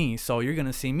is me. So you're going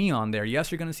to see me on there.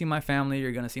 Yes, you're going to see my family.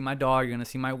 You're going to see my dog. You're going to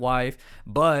see my wife.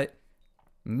 But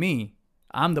me,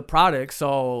 I'm the product,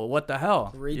 so what the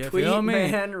hell? Retweet, you feel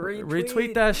me? Man,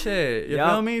 retweet that shit. You yep.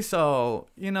 feel me? So,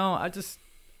 you know, I just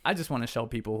want to show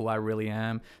people who I really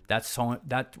am.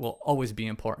 That will always be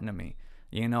important to me,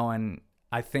 you know. And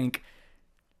I think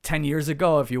 10 years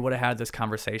ago, if you would have had this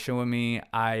conversation with me,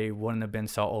 I wouldn't have been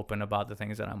so open about the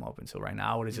things that I'm open to right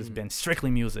now. I would have just been strictly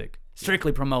music,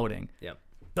 strictly promoting. Yep.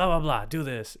 Blah, blah, blah, do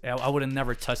this. I would have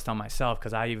never touched on myself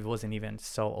because I wasn't even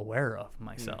so aware of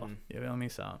myself. You feel me?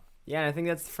 So. Yeah, and I think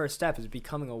that's the first step, is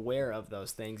becoming aware of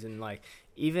those things. And like,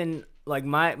 even like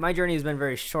my journey has been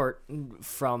very short,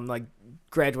 from like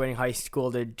graduating high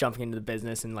school to jumping into the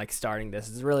business and like starting this.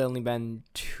 It's really only been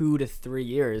 2 to 3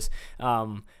 years.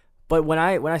 But when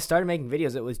I started making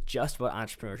videos, it was just about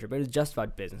entrepreneurship. It was just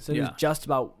about business. It was just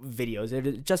about videos. It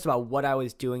was just about what I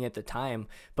was doing at the time.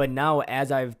 But now,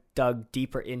 as I've dug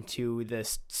deeper into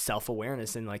this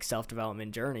self-awareness and like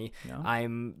self-development journey,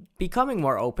 I'm becoming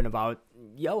more open about,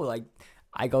 like,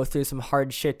 I go through some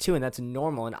hard shit too, and that's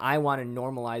normal. And I want to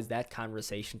normalize that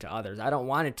conversation to others. I don't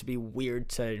want it to be weird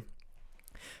to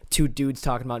two dudes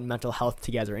talking about mental health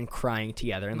together and crying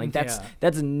together, and like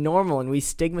that's normal, and we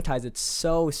stigmatize it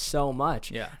so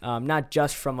much. Not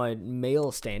just from a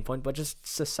male standpoint, but just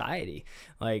society.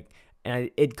 Like,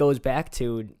 and it goes back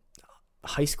to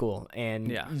high school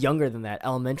and younger than that,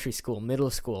 elementary school, middle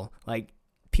school. Like,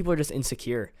 people are just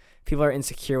insecure. People are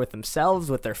insecure with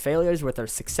themselves, with their failures, with their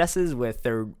successes, with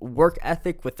their work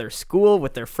ethic, with their school,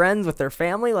 with their friends, with their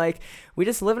family. Like, we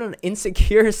just live in an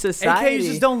insecure society. AK, you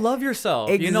just don't love yourself.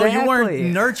 Exactly. You know, you weren't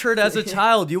nurtured as a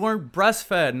child. You weren't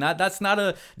breastfed. That's not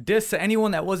a diss to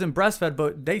anyone that wasn't breastfed,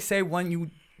 but they say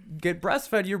when get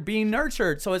breastfed, you're being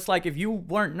nurtured. So it's like, if you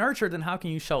weren't nurtured, then how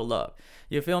can you show love?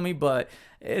 You feel me? But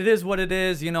it is what it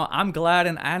is. You know, I'm glad,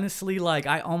 and honestly, like,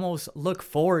 I almost look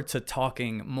forward to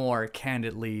talking more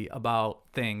candidly about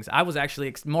things. I was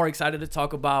actually more excited to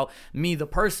talk about me, the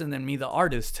person, than me, the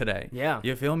artist today. Yeah.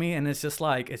 You feel me? And it's just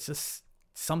like, it's just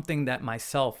something that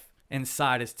myself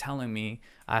inside is telling me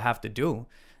I have to do,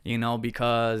 you know,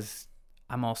 because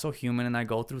I'm also human and I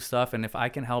go through stuff. And if I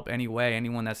can help any way,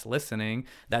 anyone that's listening,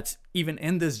 that's even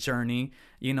in this journey,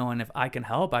 you know, and if I can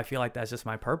help, I feel like that's just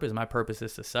my purpose. My purpose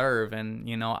is to serve. And,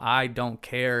 you know, I don't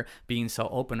care being so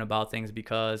open about things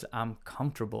because I'm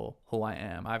comfortable who I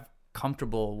am. I'm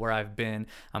comfortable where I've been.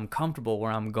 I'm comfortable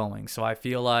where I'm going. So I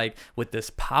feel like with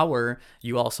this power,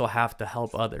 you also have to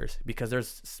help others, because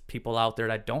there's people out there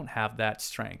that don't have that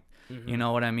strength. You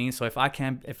know what I mean? So if I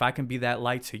can be that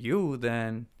light to you,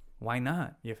 then why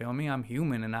not? You feel me? I'm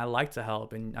human and I like to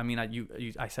help. And I mean,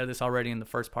 I said this already in the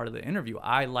first part of the interview.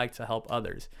 I like to help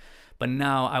others, but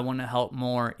now I want to help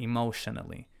more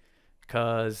emotionally,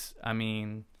 because I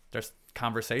mean, there's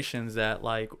conversations that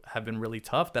like have been really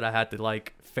tough that I had to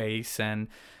like face, and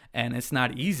it's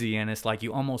not easy. And it's like,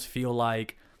 you almost feel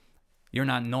like you're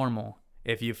not normal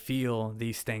if you feel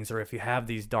these things or if you have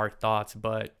these dark thoughts.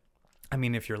 But I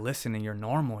mean, if you're listening, you're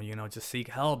normal, you know, just seek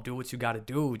help, do what you got to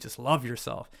do, just love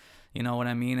yourself. You know what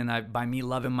I mean? And by me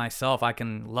loving myself, I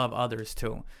can love others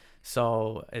too.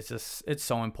 So it's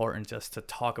so important just to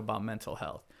talk about mental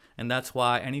health. And that's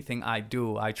why anything I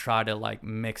do, I try to like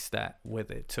mix that with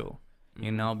it too,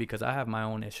 you know, because I have my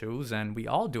own issues, and we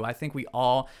all do. I think we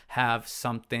all have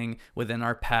something within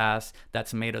our past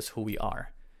that's made us who we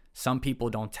are. Some people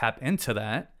don't tap into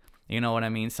that. You know what I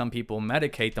mean? Some people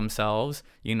medicate themselves,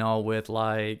 you know, with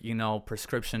like, you know,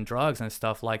 prescription drugs and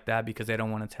stuff like that because they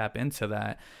don't want to tap into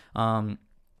that.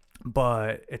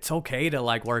 But it's okay to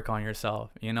like work on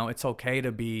yourself. You know, it's okay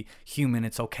to be human.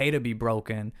 It's okay to be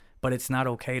broken, but it's not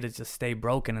okay to just stay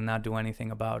broken and not do anything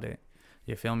about it.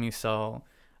 You feel me? So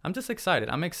I'm just excited.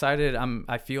 I'm excited.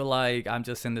 I feel like I'm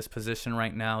just in this position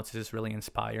right now to just really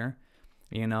inspire,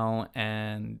 you know,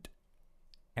 and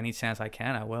any chance I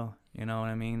can, I will. You know what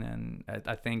I mean? And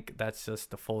I think that's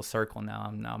just the full circle now.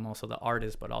 I'm also the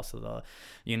artist, but also the,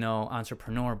 you know,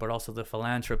 entrepreneur, but also the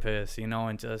philanthropist, you know,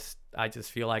 and I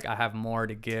just feel like I have more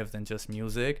to give than just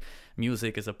music.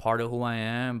 Music is a part of who I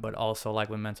am, but also like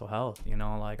with mental health, you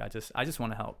know, like I just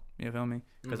want to help. You feel me?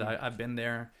 Because I've been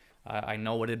there. I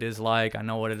know what it is like. I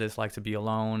know what it is like to be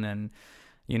alone and,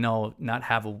 you know, not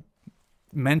have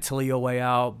mentally a way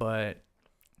out. But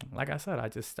like I said,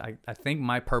 I think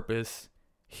my purpose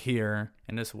here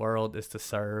in this world is to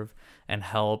serve and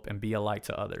help and be a light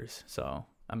to others. So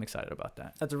I'm excited about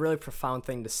that. That's a really profound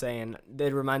thing to say, and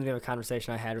it reminds me of a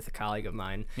conversation I had with a colleague of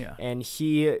mine. Yeah. And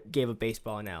he gave a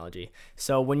baseball analogy.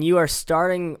 So when you are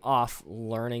starting off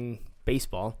learning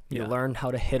baseball, you learn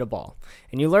how to hit a ball.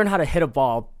 And you learn how to hit a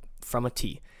ball from a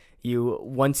tee.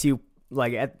 Once you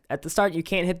like at the start, you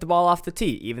can't hit the ball off the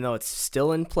tee, even though it's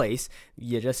still in place.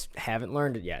 You just haven't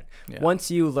learned it yet. Yeah. Once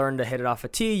you learn to hit it off a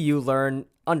tee, you learn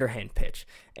underhand pitch.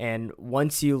 And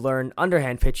once you learn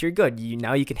underhand pitch, you're good.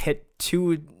 Now you can hit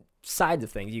two sides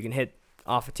of things. You can hit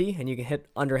off a tee and you can hit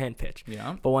underhand pitch.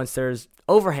 Yeah. But once there's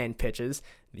overhand pitches,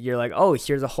 you're like, oh,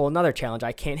 here's a whole nother challenge.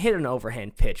 I can't hit an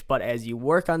overhand pitch. But as you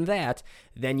work on that,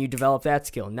 then you develop that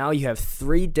skill. Now you have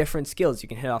 3 different skills. You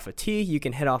can hit off a tee, you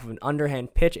can hit off of an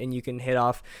underhand pitch, and you can hit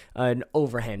off an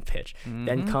overhand pitch.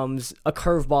 Then comes a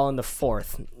curveball in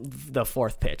the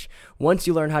fourth pitch. Once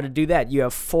you learn how to do that, you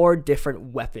have 4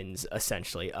 different weapons,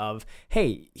 essentially, of,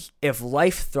 hey, if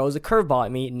life throws a curveball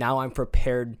at me, now I'm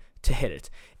prepared to hit it.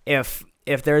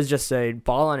 If there's just a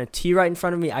ball on a tee right in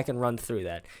front of me, I can run through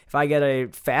that. If I get a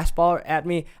fastball at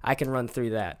me, I can run through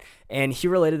that. And he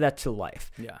related that to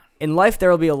life. Yeah. In life,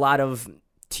 there will be a lot of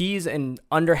tees and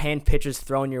underhand pitches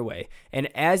thrown your way.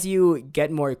 And as you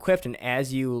get more equipped and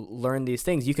as you learn these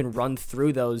things, you can run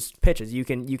through those pitches. You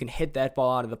can hit that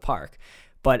ball out of the park.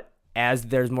 But as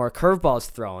there's more curveballs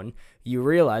thrown, you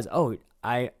realize, oh,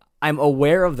 I'm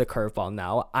aware of the curveball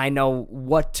now. I know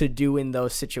what to do in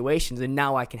those situations, and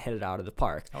now I can hit it out of the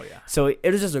park. Oh, yeah. So it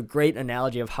is just a great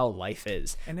analogy of how life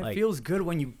is. And it feels good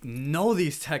when you know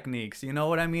these techniques, you know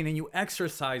what I mean? And you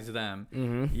exercise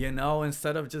them, you know,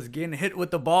 instead of just getting hit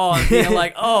with the ball and being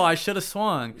like, oh, I should have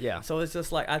swung. Yeah. So it's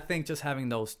just like, I think just having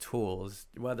those tools,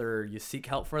 whether you seek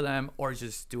help for them or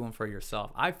just do them for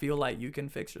yourself, I feel like you can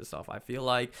fix yourself. I feel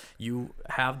like you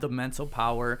have the mental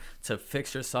power to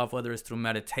fix yourself, whether it's through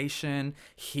meditation,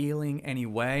 healing, any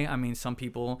way. I mean, some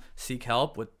people seek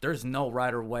help there's no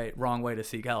right or wrong way to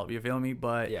seek help. You feel me?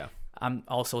 But I'm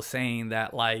also saying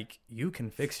that like you can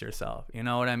fix yourself. You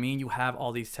know what I mean? You have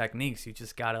all these techniques. You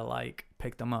just gotta like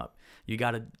pick them up. You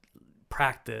gotta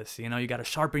practice. You know, you gotta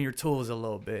sharpen your tools a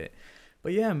little bit.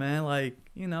 But yeah, man, like,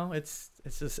 you know, it's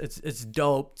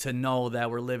dope to know that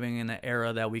we're living in an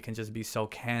era that we can just be so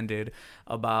candid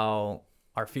about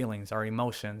our feelings, our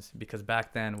emotions, because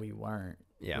back then we weren't.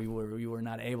 Yeah. We were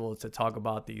not able to talk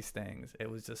about these things. It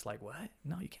was just like, what?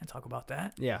 No, you can't talk about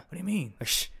that. Yeah. What do you mean?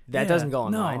 That doesn't go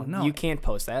online. No. You can't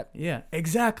post that. Yeah,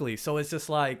 exactly. So it's just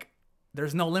like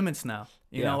there's no limits now.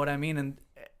 You know what I mean? And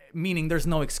meaning there's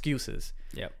no excuses.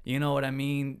 Yep. You know what I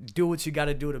mean? Do what you got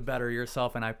to do to better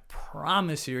yourself. And I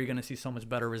promise you're going to see so much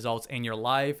better results in your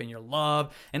life, in your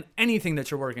love, and anything that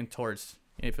you're working towards.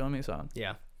 You feel me? So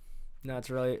yeah. No,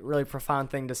 it's a really, really profound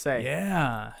thing to say.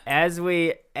 Yeah. As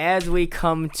we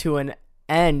come to an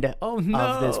end of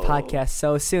this podcast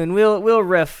so soon, we'll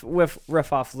riff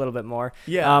off a little bit more.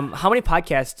 Yeah. How many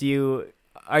podcasts do you?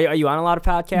 Are you on a lot of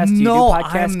podcasts? Do you No, do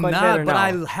podcasts I'm quite not, a bit or but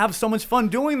no? I have so much fun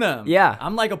doing them. Yeah.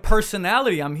 I'm like a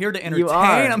personality. I'm here to entertain.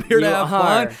 are. I'm here to You have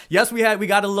are. fun. Yes, we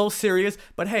got a little serious,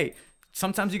 but hey,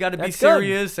 sometimes you got to be That's good.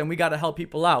 serious and we got to help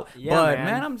people out. Yeah, but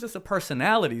man. I'm just a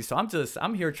personality. So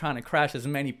I'm here trying to crash as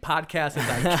many podcasts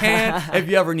as I can. If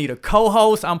you ever need a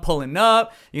co-host, I'm pulling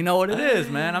up. You know what it is,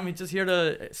 man. I'm just here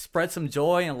to spread some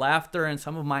joy and laughter and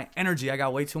some of my energy. I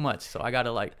got way too much. So I got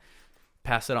to like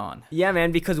pass it on. Yeah,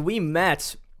 man, because we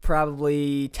met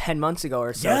probably 10 months ago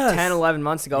or so, Yes. 10, 11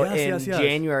 months ago Yes.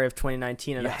 January of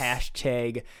 2019 at Yes. a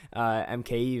hashtag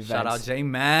MKE event. Shout out J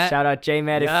Matt. Shout out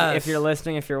J-Matt Yes. if you're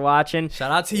listening, if you're watching.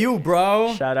 Shout out to you,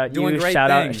 bro. Shout out Doing you. great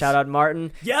Shout things. out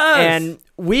Martin. Yes. And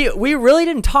we really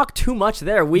didn't talk too much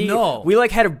there. We like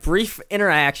had a brief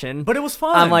interaction. But it was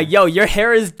fun. I'm like, yo, your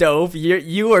hair is dope.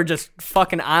 You were just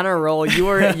fucking on a roll. You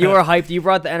were hyped. You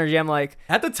brought the energy. I'm like,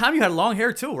 at the time you had long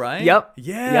hair too, right? Yep.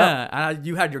 Yeah. Yep.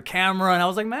 You had your camera, and I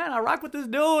was like, man, I rock with this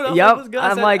dude. I was yep. like, what's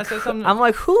good? I'm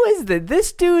like, who is this?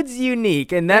 This dude's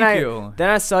unique. And then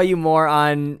I saw you more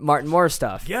on Martin Moore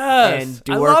stuff. Yes.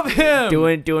 And I love him.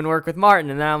 Doing work with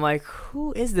Martin. And then I'm like,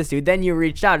 who is this dude? Then you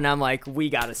reached out, and I'm like, we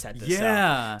gotta set this up.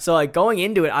 Yeah. So like going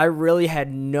into it, I really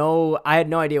had no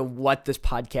idea what this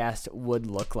podcast would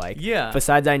look like. Yeah.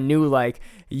 Besides, I knew like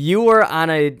you were on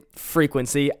a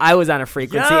frequency, I was on a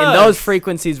frequency, Yes. and those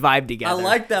frequencies vibe together. I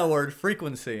like that word,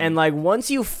 frequency. And like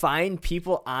once you find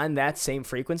people on that same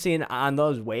frequency and on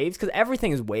those waves, because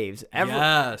everything is waves.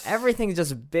 Yes. Everything's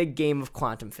just a big game of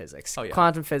quantum physics. Oh, yeah.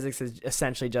 Quantum physics is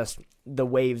essentially just the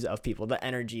waves of people, the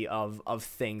energy of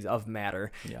things, of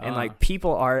matter. Yeah. And like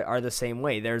people are the same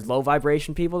way. There's low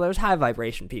vibration people, there's high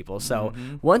vibration people. So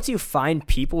once you find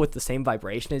people with the same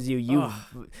vibration as you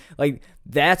like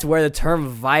that's where the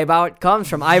term vibe out comes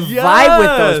from. I vibe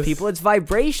with those people. It's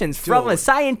vibrations. From a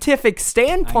scientific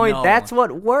standpoint, know. that's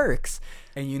what works.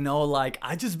 And you know, like,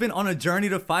 I just been on a journey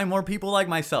to find more people like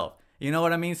myself. You know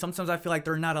what I mean? Sometimes I feel like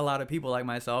there are not a lot of people like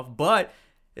myself, but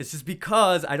it's just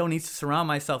because I don't need to surround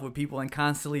myself with people and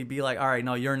constantly be like, all right,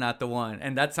 no, you're not the one.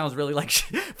 And that sounds really like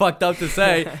fucked up to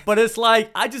say, but it's like,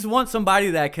 I just want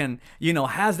somebody that can, you know,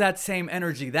 has that same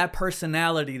energy, that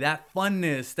personality, that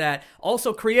funness that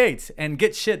also creates and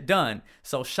gets shit done.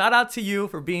 So shout out to you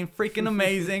for being freaking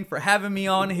amazing, for having me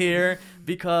on here,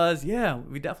 because yeah,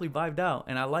 we definitely vibed out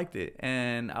and I liked it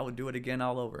and I would do it again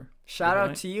all over. Shout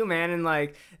out to you, man. And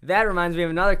like that reminds me of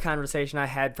another conversation I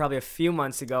had probably a few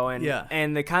months ago.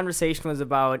 And the conversation was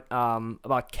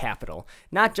about capital,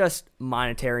 not just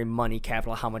monetary money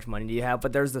capital, how much money do you have,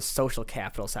 but there's the social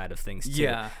capital side of things too.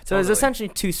 Yeah. So there's essentially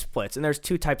two splits, and there's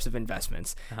two types of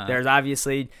investments. There's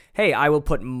obviously, hey, I will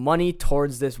put money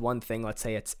towards this one thing. Let's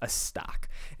say it's a stock.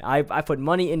 I put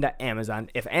money into Amazon.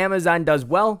 If Amazon does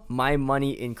well, my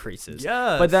money increases.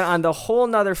 Yes. But then on the whole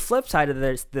nother flip side of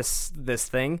this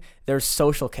thing, there's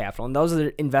social capital, and those are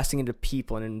investing into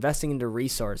people and investing into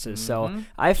resources. So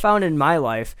I found in my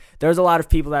life, there's a lot of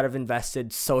people that have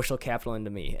invested social capital into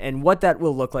me. And what that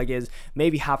will look like is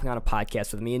maybe hopping on a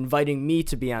podcast with me, inviting me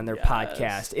to be on their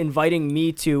podcast, inviting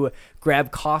me to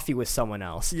grab coffee with someone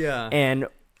else. Yeah. And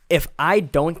if I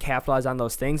don't capitalize on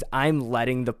those things, I'm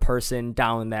letting the person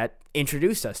down that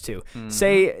introduced us to.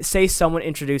 Say someone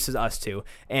introduces us to,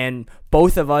 and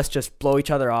both of us just blow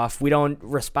each other off. We don't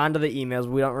respond to the emails.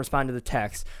 We don't respond to the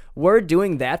texts. We're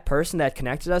doing that person that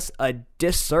connected us a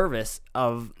disservice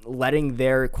of letting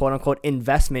their quote unquote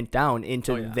investment down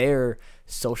into their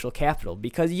social capital,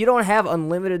 because you don't have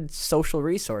unlimited social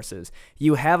resources.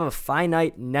 You have a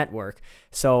finite network.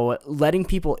 So letting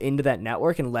people into that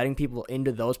network and letting people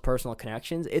into those personal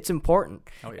connections, it's important.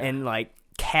 And like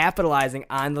capitalizing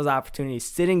on those opportunities,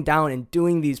 sitting down and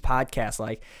doing these podcasts,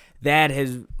 like that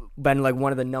has been like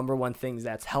one of the number one things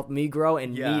that's helped me grow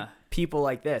and people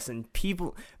like this and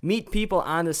meet people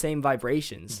on the same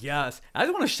vibrations. Yes. I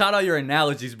just want to shout out your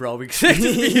analogies, bro, because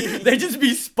they just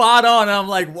be spot on. And I'm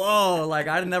like, whoa, like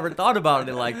I never thought about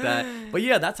it like that. But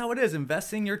yeah, that's how it is.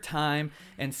 Investing your time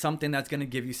in something that's going to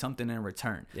give you something in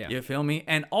return. Yeah. You feel me?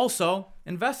 And also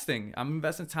investing. I'm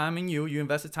investing time in you. You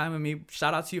invested time in me.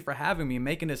 Shout out to you for having me,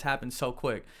 making this happen so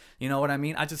quick. You know what I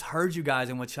mean? I just heard you guys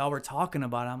and what y'all were talking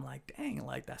about. I'm like, dang,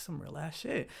 like that's some real ass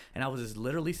shit. And I was just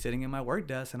literally sitting in my work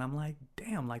desk and I'm like,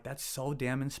 damn, like that's so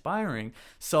damn inspiring.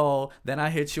 So then I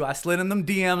hit you. I slid in them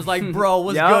DMs like, bro,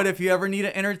 what's good? If you ever need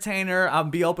an entertainer, I'll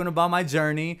be open about my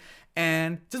journey.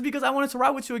 And just because I wanted to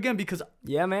ride with you again, because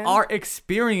man, our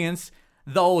experience,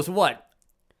 those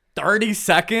 30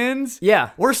 seconds,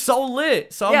 we're so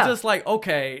lit. So I'm just like,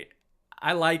 okay,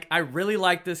 I really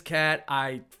like this cat.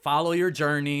 I follow your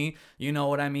journey. You know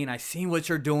what I mean? I see what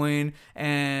you're doing.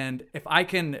 And if I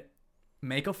can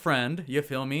make a friend, you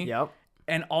feel me? Yep.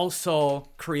 And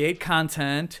also create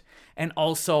content and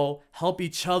also help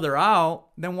each other out,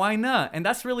 then why not? And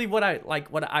that's really what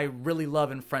I really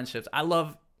love in friendships. I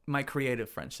love my creative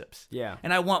friendships. Yeah.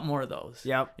 And I want more of those.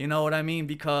 Yep. You know what I mean?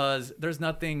 Because there's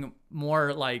nothing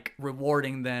more like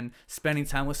rewarding than spending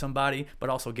time with somebody, but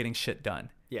also getting shit done.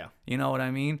 Yeah. You know what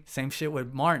I mean? Same shit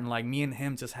with Martin. Like me and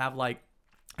him just have like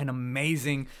an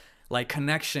amazing like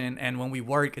connection. And when we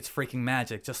work, it's freaking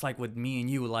magic. Just like with me and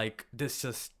you, like this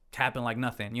just happened like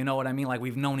nothing. You know what I mean? Like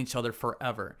we've known each other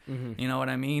forever. Mm-hmm. You know what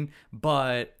I mean?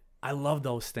 But I love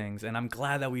those things, and I'm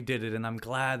glad that we did it, and I'm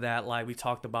glad that like we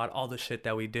talked about all the shit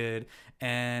that we did,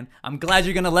 and I'm glad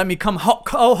you're gonna let me come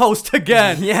co-host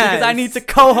again. Yes. Because I need to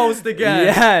co-host again.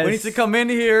 Yes. We need to come in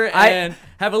here and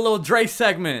have a little Dre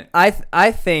segment.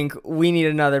 I think we need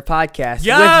another podcast.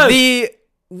 Yes.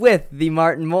 With the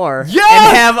Martin Moore. Yes!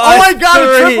 And have oh my God,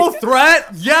 three. a triple threat?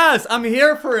 Yes, I'm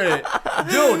here for it.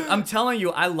 Dude, I'm telling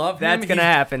you, I love him. That's going to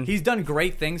happen. He's done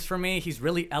great things for me. He's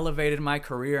really elevated my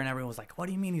career, and everyone was like, what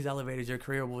do you mean he's elevated your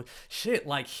career? Well, shit,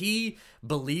 like he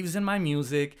believes in my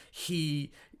music.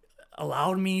 He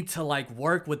allowed me to like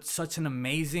work with such an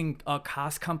amazing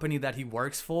cost company that he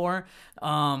works for.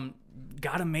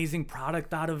 Got amazing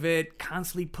product out of it,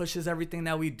 constantly pushes everything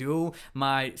that we do.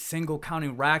 My single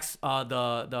Counting Racks,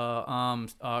 the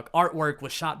artwork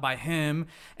was shot by him,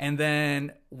 and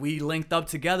then we linked up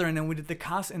together, and then we did the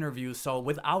cost interview. So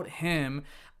without him,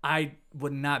 I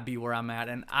would not be where I'm at,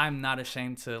 and I'm not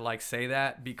ashamed to like say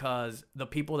that, because the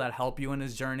people that help you in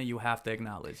this journey, you have to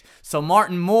acknowledge. So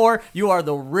Martin Moore, you are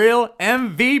the real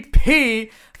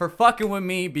MVP for fucking with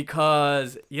me,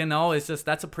 because you know it's just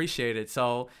that's appreciated.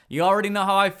 So you already know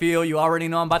how I feel. You already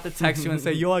know I'm about to text you and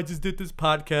say, yo, I just did this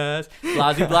podcast,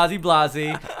 blasey blasey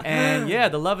blasey, and yeah,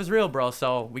 the love is real, bro.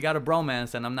 So we got a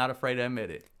bromance, and I'm not afraid to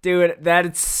admit it. Dude, that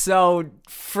is so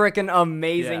freaking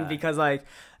amazing, because like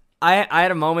I had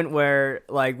a moment where,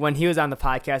 like, when he was on the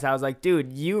podcast, I was like,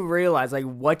 dude, you realize, like,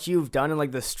 what you've done and,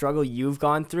 like, the struggle you've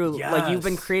gone through. Yes. Like, you've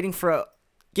been creating for,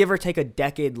 give or take, a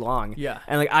decade long. Yeah.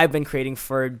 And, like, I've been creating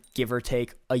for, give or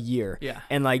take, a year. Yeah.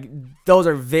 And, like, those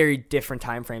are very different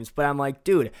time frames. But I'm like,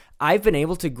 dude, I've been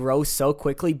able to grow so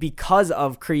quickly because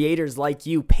of creators like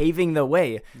you paving the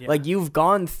way. Yeah. Like, you've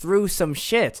gone through some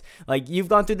shit. Like, you've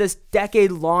gone through this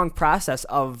decade-long process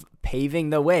of paving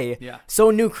the way,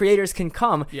 so new creators can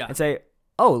come and say,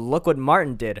 oh, look what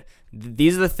Martin did.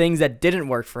 These are the things that didn't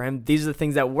work for him. These are the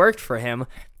things that worked for him.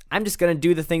 I'm just gonna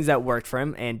do the things that worked for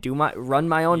him and run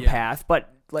my own path.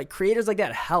 But like creators like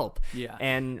that help. Yeah.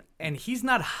 And he's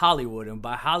not Hollywood. And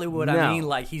by Hollywood, I mean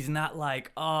like he's not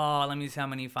like, oh, let me see how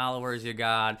many followers you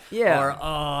got. Yeah. Or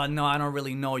oh no, I don't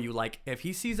really know you. Like if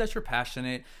he sees that you're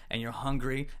passionate and you're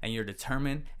hungry and you're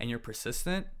determined and you're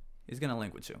persistent, he's gonna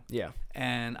link with you. Yeah.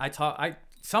 And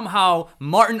somehow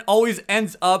Martin always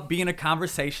ends up being a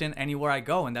conversation anywhere I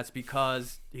go, and that's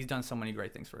because he's done so many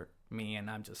great things for me, and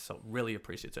I'm just so really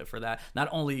appreciative for that. Not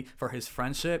only for his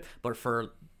friendship, but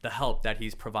for the help that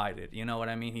he's provided. You know what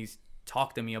I mean? He's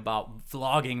talked to me about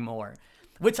vlogging more,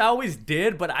 which I always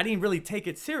did, but I didn't really take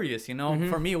it serious, you know? Mm-hmm.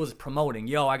 For me, it was promoting.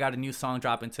 Yo, I got a new song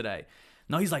dropping today.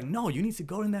 No, he's like, no, you need to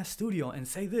go in that studio and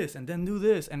say this and then do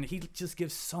this. And he just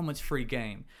gives so much free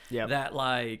game that,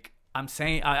 like, I'm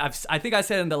saying, I think I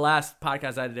said in the last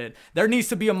podcast I did, there needs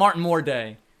to be a Martin Moore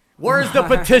Day. Where's the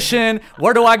petition?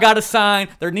 Where do I got to sign?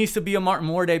 There needs to be a Martin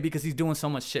Moore Day because he's doing so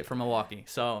much shit for Milwaukee.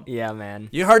 So yeah, man.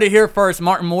 You heard it here first,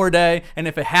 Martin Moore Day. And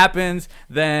if it happens,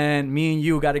 then me and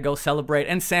you got to go celebrate.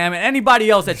 And Sam and anybody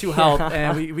else that you help.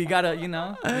 And we got to, you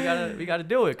know, we got to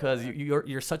do it because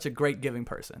you're such a great giving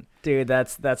person. Dude,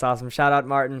 that's awesome. Shout out,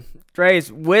 Martin.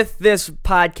 Dre's, with this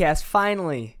podcast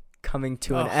finally coming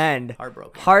to an end.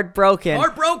 Heartbroken.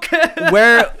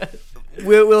 Where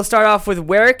we'll start off with,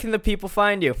 where can the people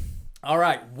find you? All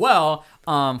right. Well,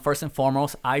 first and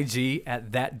foremost, IG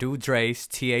at That Dude Dres,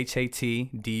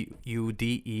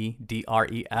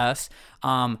 ThatDudedres.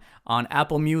 On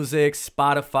Apple Music,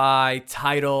 Spotify,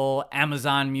 Tidal,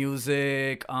 Amazon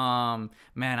Music. Man,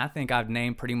 I think I've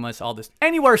named pretty much all this.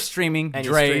 Anywhere streaming, Any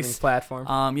Dres. streaming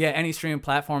platform. Yeah, any streaming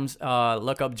platforms.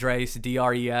 Look up Dres,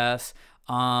 Dres.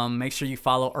 Make sure you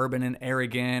follow Urban and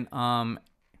Arrogant.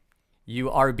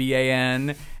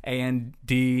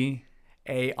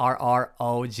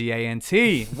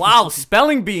 URBANANDARROGANT. Wow,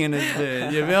 spelling bee in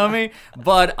this. You feel me?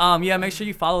 But yeah, make sure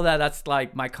you follow that. That's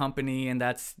like my company, and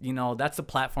that's that's a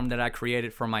platform that I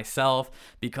created for myself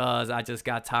because I just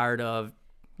got tired of,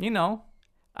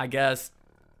 I guess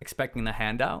expecting a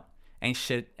handout.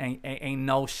 Ain't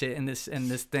no shit in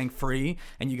this thing free,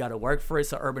 and you got to work for it.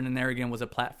 So Urban and Arrogant was a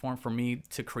platform for me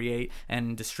to create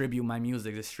and distribute my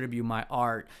music, distribute my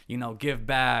art, give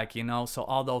back, so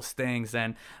all those things.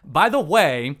 And by the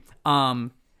way,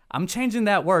 I'm changing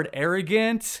that word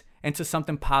arrogant into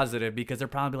something positive because they're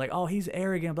probably like, oh, he's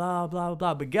arrogant, blah, blah,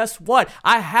 blah. But guess what?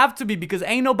 I have to be because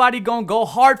ain't nobody gonna go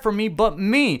hard for me but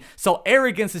me. So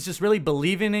arrogance is just really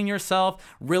believing in yourself,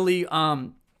 really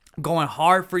going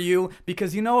hard for you,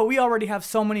 because you know what, we already have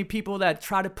so many people that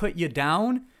try to put you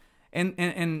down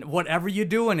in whatever you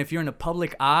do, and if you're in the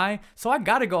public eye. So I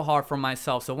gotta go hard for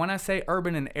myself. So when I say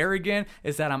Urban and Arrogant,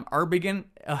 is that I'm Urbigan.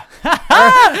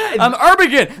 I'm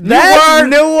Urbigan. New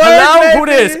word. Hello, who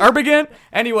this? Urbigan.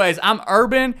 Anyways, I'm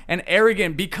Urban and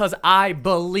Arrogant because I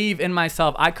believe in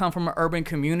myself. I come from an urban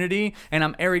community, and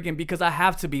I'm arrogant because I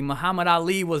have to be. Muhammad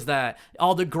Ali was that.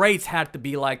 All the greats had to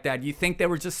be like that. You think they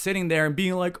were just sitting there and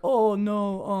being like, oh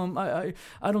no,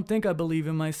 I don't think I believe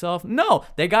in myself. No,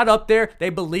 they got up there. They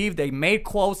believed. They made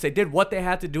quotes. They did what they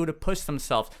had to do to push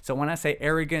themselves. So when I say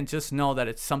arrogant, just know that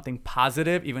it's something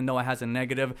positive, even though it has a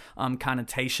negative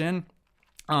connotation.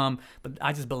 But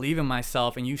I just believe in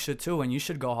myself, and you should too, and you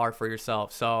should go hard for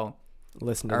yourself. So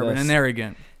listen to Urban this. and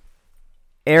Arrogant.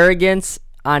 Arrogance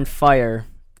on fire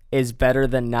is better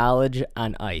than knowledge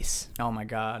on ice. Oh my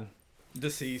God.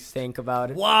 Deceased. Think about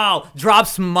it. Wow.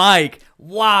 Drops mic.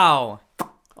 Wow.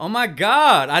 Oh my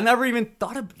God. I never even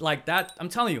thought of like that. I'm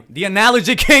telling you, the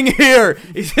analogy king here.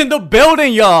 He's in the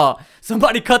building, y'all.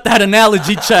 Somebody cut that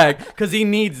analogy check because he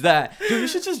needs that. Dude, you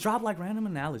should just drop like random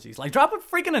analogies. Like drop a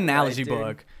freaking analogy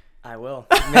book. I will.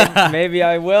 Maybe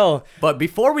I will. But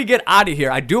before we get out of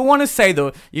here, I do want to say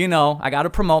though, I got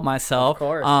to promote myself.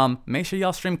 Of course. Make sure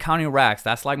y'all stream Counting Racks.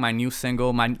 That's like my new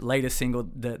single, my latest single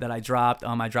that I dropped.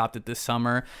 I dropped it this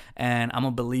summer, and I'm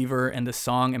a believer in the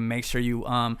song. And make sure you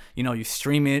you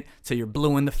stream it till you're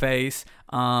blue in the face.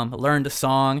 Learn the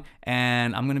song,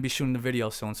 and I'm gonna be shooting the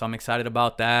video soon, so I'm excited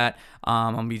about that.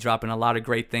 I'm gonna be dropping a lot of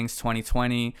great things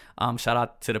 2020. Shout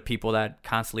out to the people that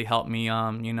constantly help me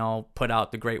put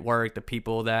out the great work, the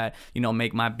people that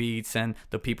make my beats, and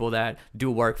the people that do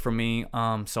work for me.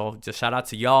 So just shout out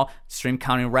to y'all. Stream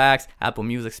Counting Racks, Apple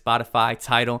Music, Spotify,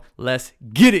 Tidal. Let's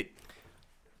get it.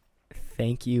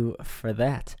 Thank you for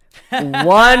that.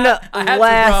 One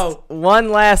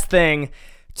last thing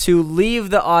to leave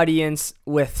the audience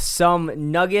with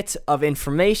some nugget of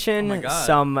information,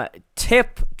 some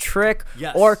tip, trick,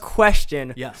 or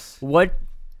question. Yes. What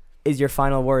is your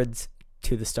final words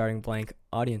to the Starting Blank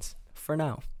audience for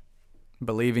now?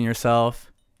 Believe in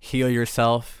yourself, heal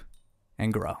yourself,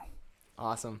 and grow.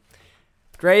 Awesome.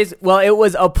 Dres, well, it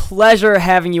was a pleasure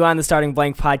having you on the Starting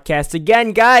Blank podcast.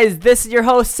 Again, guys, this is your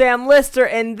host, Sam Lister,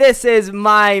 and this is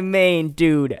my main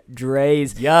dude,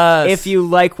 Dres. Yes. If you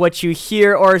like what you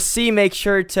hear or see, make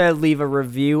sure to leave a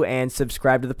review and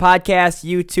subscribe to the podcast,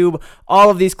 YouTube.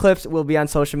 All of these clips will be on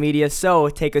social media, so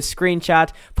take a screenshot,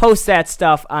 post that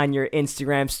stuff on your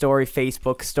Instagram story,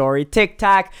 Facebook story,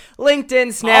 TikTok, LinkedIn,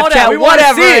 Snapchat,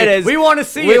 whatever it is. We want to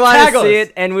see it. We want to see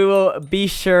it, and we will be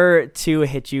sure to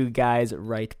hit you guys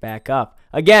right back up.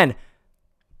 Again,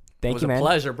 thank you, man. It was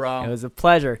a pleasure, bro. It was a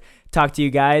pleasure. Talk to you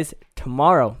guys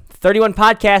tomorrow. 31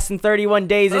 podcasts in 31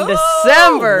 days in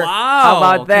December. Wow. How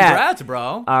about that? Congrats,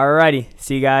 bro. Alrighty.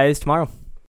 See you guys tomorrow.